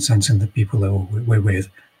circumstance and the people that we're with,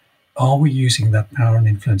 are we using that power and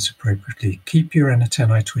influence appropriately? Keep your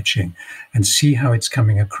antennae twitching and see how it's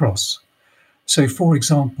coming across. So, for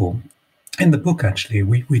example, in the book, actually,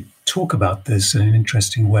 we talk about this in an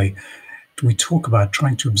interesting way. We talk about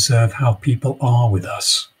trying to observe how people are with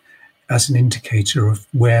us as an indicator of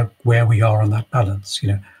where we are on that balance.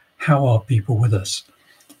 How are people with us?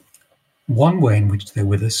 One way in which they're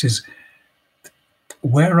with us is,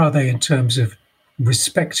 where are they in terms of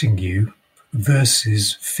respecting you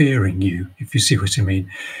versus fearing you, if you see what I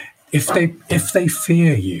mean. If they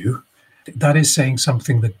fear you, that is saying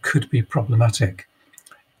something that could be problematic.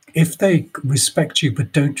 If they respect you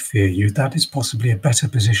but don't fear you, that is possibly a better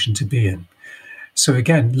position to be in. So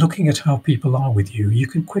again, looking at how people are with you, you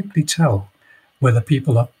can quickly tell whether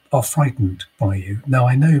people are frightened by you. Now,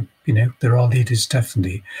 I know, there are leaders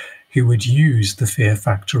definitely who would use the fear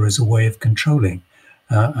factor as a way of controlling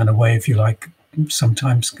and a way, if you like,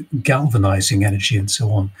 sometimes galvanizing energy and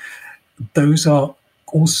so on. Those are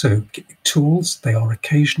also tools. They are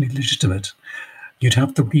occasionally legitimate. You'd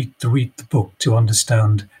have to read the book to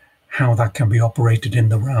understand how that can be operated in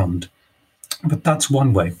the round. But that's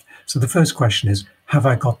one way. So the first question is, have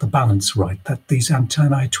I got the balance right? That these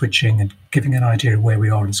antennae twitching and giving an idea of where we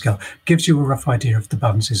are in scale gives you a rough idea if the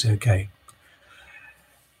balance is okay.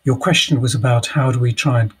 Your question was about how do we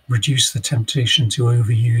try and reduce the temptation to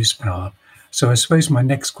overuse power. So I suppose my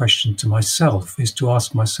next question to myself is to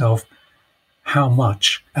ask myself, how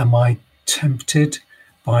much am I tempted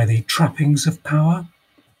by the trappings of power?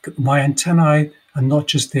 My antennae are not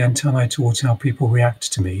just the antennae towards how people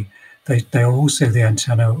react to me. They are also the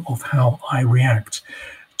antenna of how I react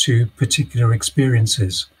to particular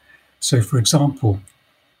experiences. So, for example,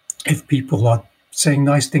 if people are saying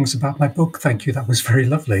nice things about my book, thank you, that was very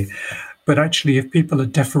lovely. But actually, if people are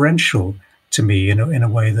deferential to me in a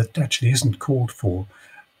way that actually isn't called for,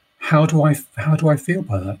 how do I feel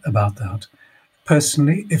about that?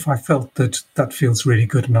 Personally, if I felt that feels really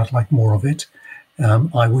good and I'd like more of it,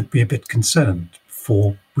 I would be a bit concerned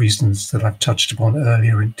for reasons that I've touched upon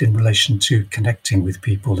earlier in relation to connecting with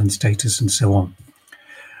people and status and so on.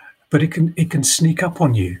 But it can sneak up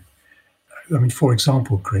on you. I mean, for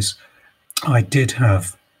example, Chris, I did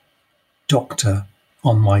have doctor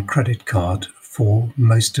on my credit card for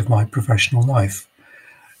most of my professional life.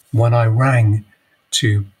 When I rang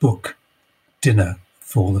to book dinner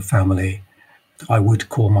for the family, I would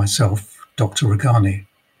call myself Dr. Rughani.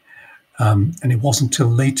 And it wasn't till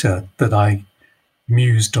later that I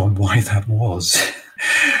mused on why that was.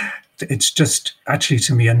 It's just actually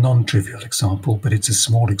to me a non-trivial example, but it's a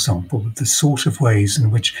small example of the sort of ways in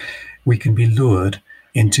which we can be lured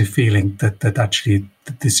into feeling that actually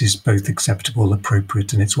this is both acceptable,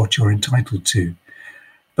 appropriate, and it's what you're entitled to.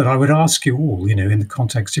 But I would ask you all, in the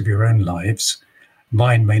context of your own lives,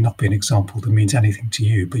 mine may not be an example that means anything to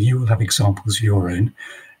you, but you will have examples of your own,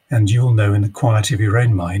 and you'll know in the quiet of your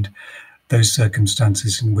own mind those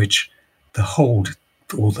circumstances in which the hold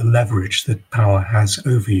or the leverage that power has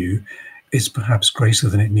over you is perhaps greater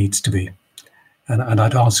than it needs to be. And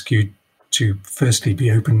I'd ask you to firstly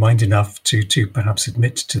be open-minded enough to perhaps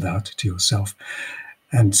admit to that to yourself.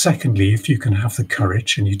 And secondly, if you can have the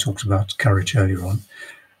courage, and you talked about courage earlier on,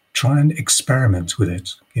 try and experiment with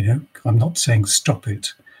it. I'm not saying stop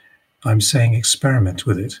it. I'm saying experiment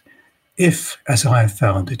with it. If, as I have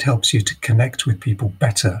found, it helps you to connect with people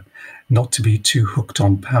better, not to be too hooked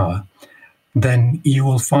on power, then you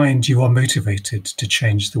will find you are motivated to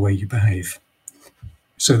change the way you behave.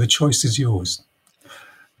 So the choice is yours.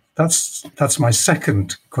 That's my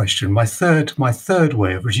second question. My third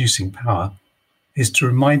way of reducing power is to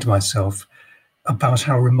remind myself about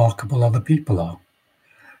how remarkable other people are,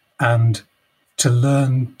 and to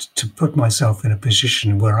learn to put myself in a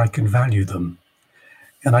position where I can value them.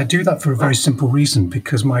 And I do that for a very simple reason,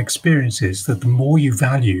 because my experience is that the more you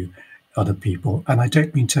value other people, and I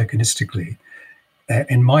don't mean tokenistically,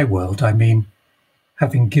 in my world, I mean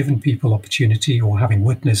having given people opportunity or having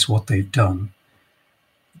witnessed what they've done,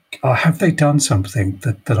 or have they done something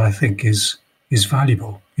that I think is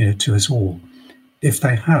valuable, to us all? If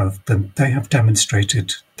they have, then they have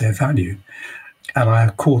demonstrated their value, and I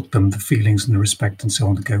accord them the feelings and the respect and so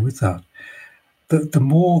on to go with that. The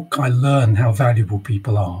more I learn how valuable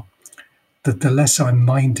people are, the less I'm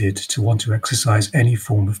minded to want to exercise any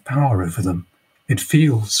form of power over them. It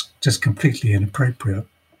feels just completely inappropriate.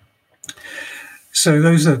 So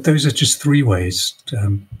those are just three ways,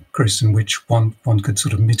 Chris, in which one could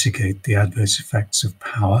sort of mitigate the adverse effects of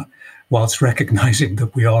power, whilst recognizing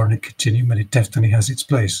that we are in a continuum and it definitely has its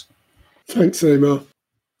place. Thanks, Amar.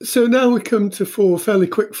 So now we come to 4 fairly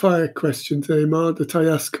quick-fire questions, Amar, that I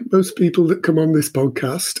ask most people that come on this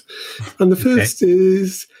podcast. And the first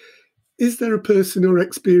is there a person or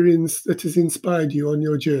experience that has inspired you on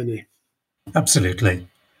your journey? Absolutely.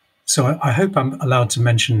 So I hope I'm allowed to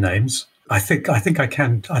mention names. I think I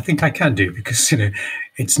can do, because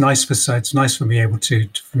it's nice for me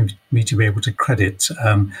to be able to credit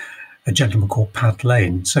a gentleman called Pat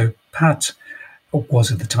Lane. So Pat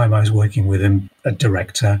was, at the time I was working with him, a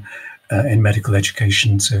director in medical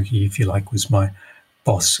education. So he, if you like, was my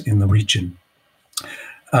boss in the region.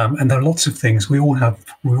 And there are lots of things. We all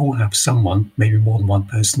have someone, maybe more than one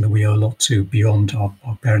person, that we owe a lot to beyond our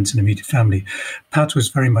parents and immediate family. Pat was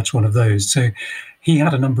very much one of those. So he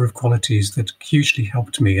had a number of qualities that hugely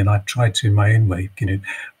helped me, and I've tried to, in my own way,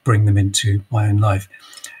 bring them into my own life.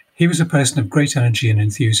 He was a person of great energy and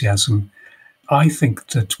enthusiasm. I think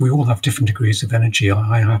that we all have different degrees of energy.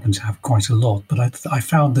 I happen to have quite a lot, but I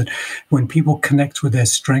found that when people connect with their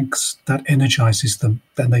strengths, that energizes them.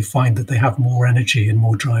 Then they find that they have more energy and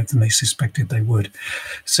more drive than they suspected they would.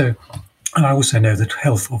 So, and I also know that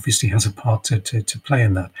health obviously has a part to play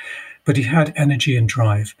in that. But he had energy and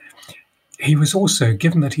drive. He was also,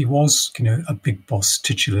 given that he was, a big boss,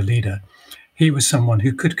 titular leader, he was someone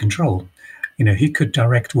who could control. He could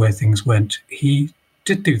direct where things went. He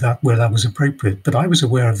did do that where that was appropriate, but I was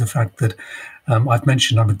aware of the fact that I've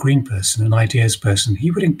mentioned I'm a green person, an ideas person. He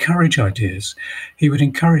would encourage ideas. He would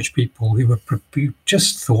encourage people who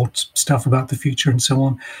just thought stuff about the future and so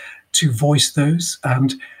on to voice those,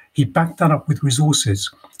 and he backed that up with resources.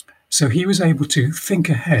 So he was able to think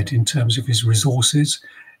ahead in terms of his resources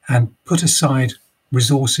and put aside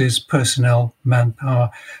resources, personnel, manpower,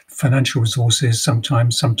 financial resources,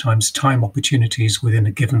 sometimes time opportunities within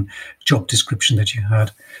a given job description that you had.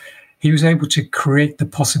 He was able to create the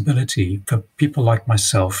possibility for people like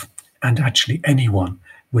myself and actually anyone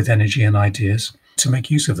with energy and ideas to make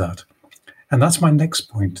use of that. And that's my next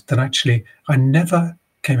point, that actually I never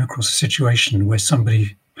came across a situation where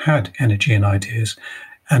somebody had energy and ideas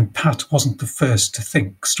and Pat wasn't the first to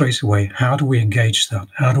think straight away, how do we engage that?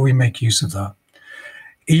 How do we make use of that?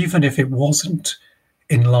 Even if it wasn't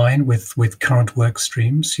in line with current work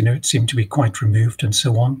streams, it seemed to be quite removed and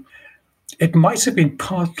so on. It might have been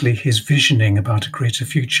partly his visioning about a greater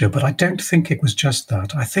future, but I don't think it was just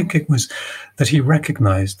that. I think it was that he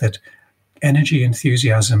recognized that energy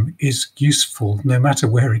enthusiasm is useful no matter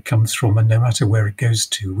where it comes from and no matter where it goes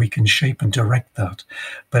to. We can shape and direct that,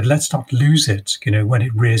 but let's not lose it, when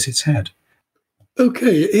it rears its head.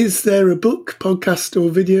 Okay, is there a book, podcast or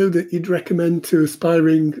video that you'd recommend to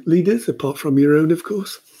aspiring leaders, apart from your own, of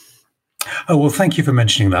course? Oh, well, thank you for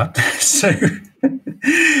mentioning that.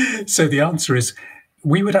 So the answer is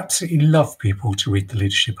we would absolutely love people to read The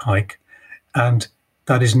Leadership Hike, and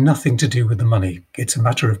that is nothing to do with the money. It's a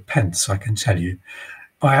matter of pence, I can tell you.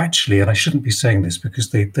 I actually, and I shouldn't be saying this because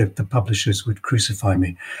the publishers would crucify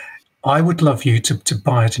me, I would love you to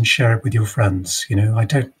buy it and share it with your friends. I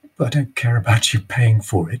don't care about you paying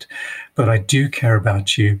for it, but I do care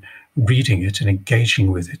about you reading it and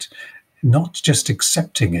engaging with it, not just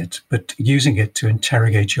accepting it, but using it to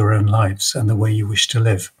interrogate your own lives and the way you wish to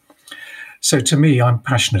live. So to me, I'm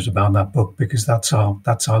passionate about that book because that's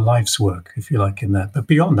our life's work, if you like, in that. But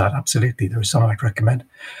beyond that, absolutely, there are some I'd recommend.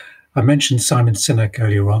 I mentioned Simon Sinek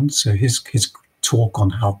earlier on, so his talk on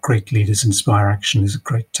how great leaders inspire action is a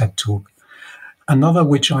great TED talk. Another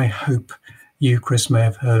which I hope you, Chris, may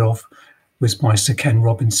have heard of was by Sir Ken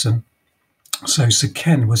Robinson. So Sir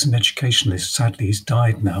Ken was an educationalist. Sadly, he's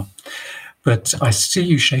died now. But I see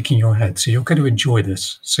you shaking your head, so you're going to enjoy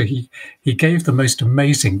this. So he gave the most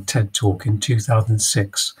amazing TED talk in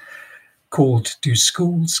 2006 called Do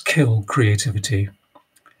Schools Kill Creativity?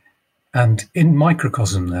 And in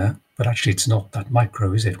microcosm there, but actually it's not that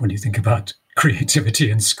micro, is it, when you think about creativity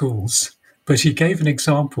in schools? But he gave an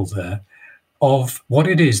example there of what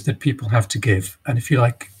it is that people have to give. And if you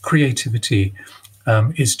like, creativity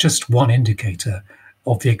is just one indicator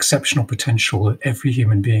of the exceptional potential that every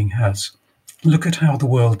human being has. Look at how the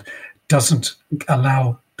world doesn't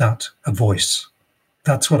allow that a voice.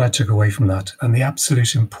 That's what I took away from that, and the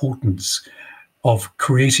absolute importance of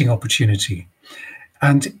creating opportunity.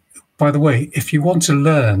 And by the way, if you want to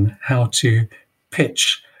learn how to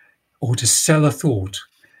pitch or to sell a thought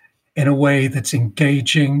in a way that's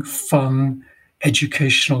engaging, fun,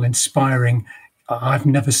 educational, inspiring, I've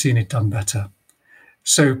never seen it done better.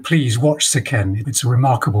 So please watch Sir Ken. It's a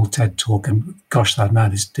remarkable TED talk, and gosh, that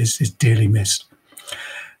man is dearly missed.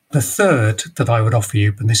 The third that I would offer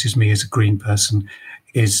you, and this is me as a green person,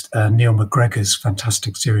 is Neil McGregor's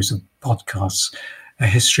fantastic series of podcasts, A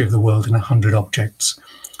History of the World in 100 Objects.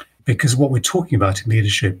 Because what we're talking about in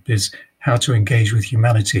leadership is how to engage with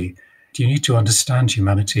humanity. You need to understand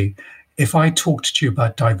humanity. If I talked to you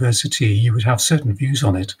about diversity, you would have certain views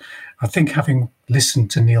on it. I think having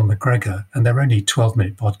listened to Neil McGregor, and they're only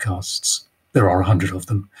 12-minute podcasts, there are 100 of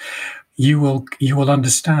them, you will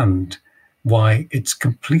understand why it's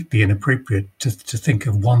completely inappropriate to think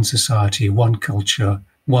of one society, one culture,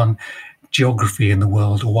 one geography in the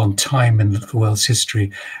world, or one time in the world's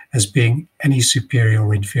history as being any superior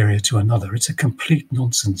or inferior to another. It's a complete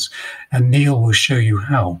nonsense. And Neil will show you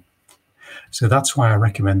how. So that's why I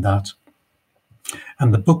recommend that.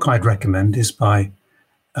 And the book I'd recommend is by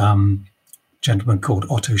a gentleman called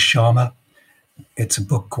Otto Scharmer. It's a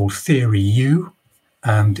book called Theory U,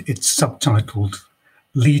 and it's subtitled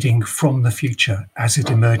Leading from the Future as It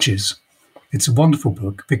Emerges. It's a wonderful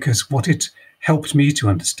book because what it helped me to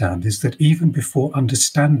understand is that even before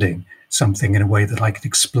understanding something in a way that I could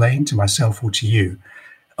explain to myself or to you,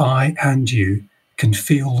 I and you can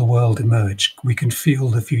feel the world emerge. We can feel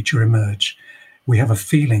the future emerge. We have a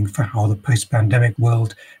feeling for how the post-pandemic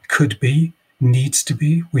world could be, needs to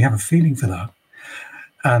be. We have a feeling for that.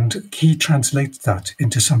 And he translates that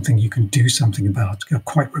into something you can do something about, a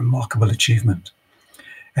quite remarkable achievement.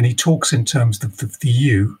 And he talks in terms of the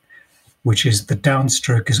you, which is the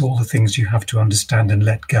downstroke is all the things you have to understand and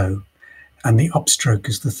let go. And the upstroke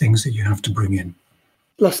is the things that you have to bring in.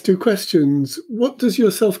 Last two questions. What does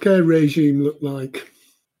your self-care regime look like?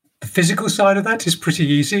 The physical side of that is pretty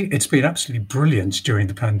easy. It's been absolutely brilliant during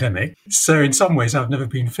the pandemic. So in some ways, I've never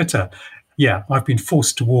been fitter. Yeah, I've been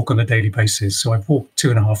forced to walk on a daily basis. So I've walked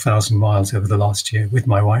 2,500 miles over the last year with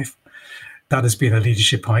my wife. That has been a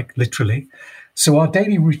leadership hike, literally. So our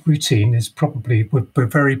daily routine is probably, we're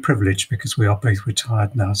very privileged because we are both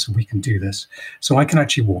retired now, so we can do this. So I can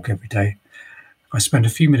actually walk every day. I spend a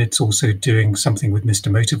few minutes also doing something with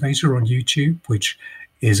Mr. Motivator on YouTube, which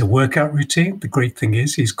is a workout routine. The great thing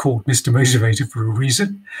is he's called Mr. Motivator for a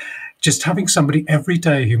reason. Just having somebody every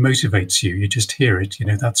day who motivates you, you just hear it,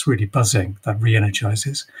 that's really buzzing, that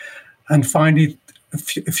re-energizes. And finally, a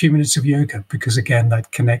few minutes of yoga, because again,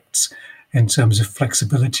 that connects in terms of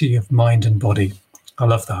flexibility of mind and body. I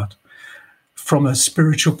love that. From a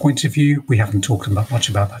spiritual point of view, we haven't talked much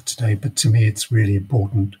about that today, but to me, it's really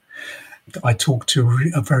important. I talk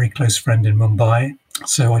to a very close friend in Mumbai.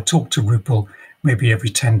 So I talk to Rupal maybe every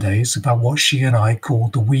 10 days about what she and I call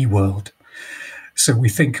the we world. So we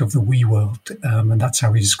think of the we world, and that's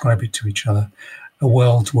how we describe it to each other, a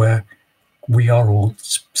world where we are all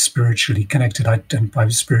spiritually connected. And by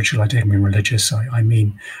spiritual, I don't mean religious. I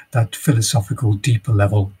mean that philosophical, deeper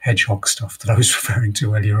level hedgehog stuff that I was referring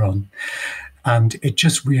to earlier on. And it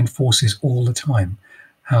just reinforces all the time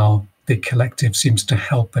how the collective seems to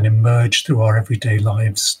help and emerge through our everyday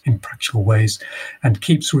lives in practical ways and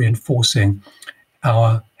keeps reinforcing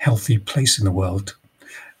our healthy place in the world,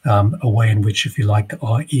 a way in which, if you like,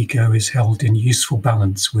 our ego is held in useful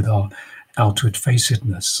balance with our outward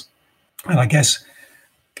facedness. And I guess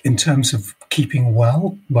in terms of keeping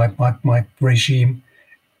well, my regime,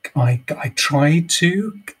 I try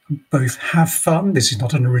to both have fun. This is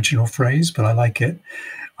not an original phrase, but I like it.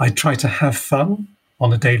 I try to have fun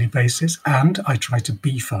on a daily basis, and I try to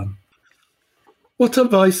be fun. What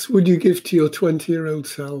advice would you give to your 20-year-old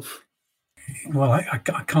self? Well, I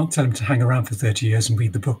can't tell him to hang around for 30 years and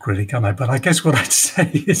read the book, really, can I? But I guess what I'd say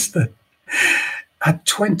is that at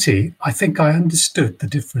 20, I think I understood the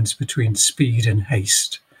difference between speed and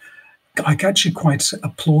haste. I actually quite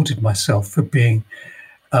applauded myself for being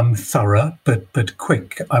thorough, but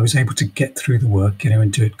quick. I was able to get through the work,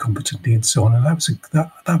 and do it competently and so on. And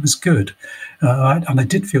that was good. And I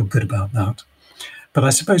did feel good about that. But I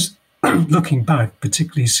suppose looking back,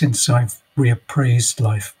 particularly since I've reappraised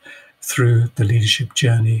life through the leadership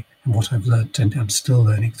journey and what I've learned, and I'm still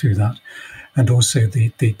learning through that, and also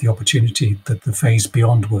the opportunity that the phase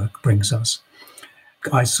beyond work brings us,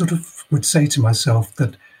 I sort of would say to myself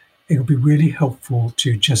that it would be really helpful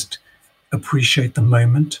to just appreciate the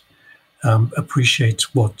moment, appreciate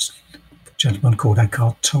what a gentleman called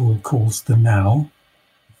Eckhart Tolle calls the now.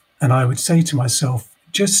 And I would say to myself,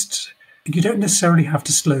 you don't necessarily have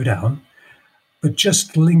to slow down, but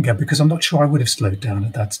just linger, because I'm not sure I would have slowed down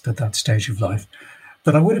at that stage of life.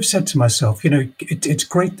 But I would have said to myself, it's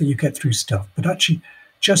great that you get through stuff, but actually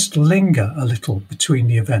just linger a little between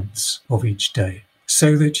the events of each day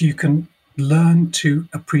so that you can learn to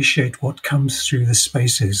appreciate what comes through the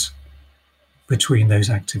spaces between those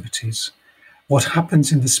activities. What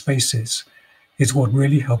happens in the spaces is what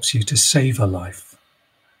really helps you to savor life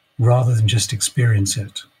rather than just experience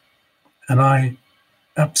it. And I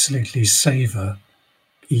absolutely savor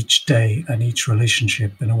each day and each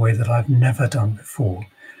relationship in a way that I've never done before.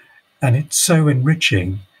 And it's so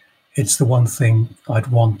enriching. It's the one thing I'd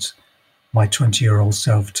want my 20-year-old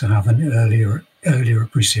self to have an earlier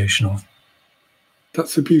appreciation of.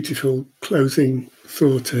 That's a beautiful closing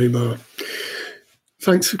thought, Amar.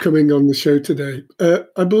 Thanks for coming on the show today.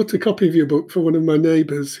 I bought a copy of your book for one of my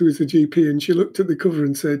neighbours who is a GP, and she looked at the cover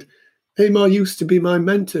and said, Amar used to be my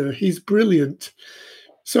mentor. He's brilliant.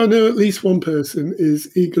 So I know at least one person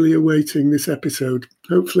is eagerly awaiting this episode.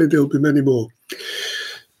 Hopefully there'll be many more.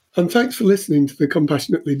 And thanks for listening to the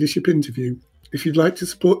Compassionate Leadership interview. If you'd like to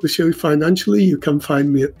support the show financially, you can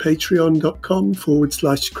find me at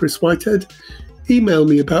patreon.com/Chris Whitehead. Email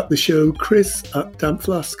me about the show,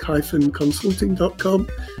 chris@dampflask-consulting.com.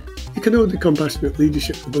 You can order Compassionate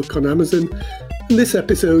Leadership, the book, on Amazon. And this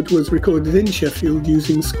episode was recorded in Sheffield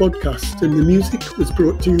using Squadcast, and the music was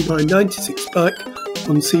brought to you by 96 Back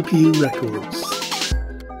on CPU Records.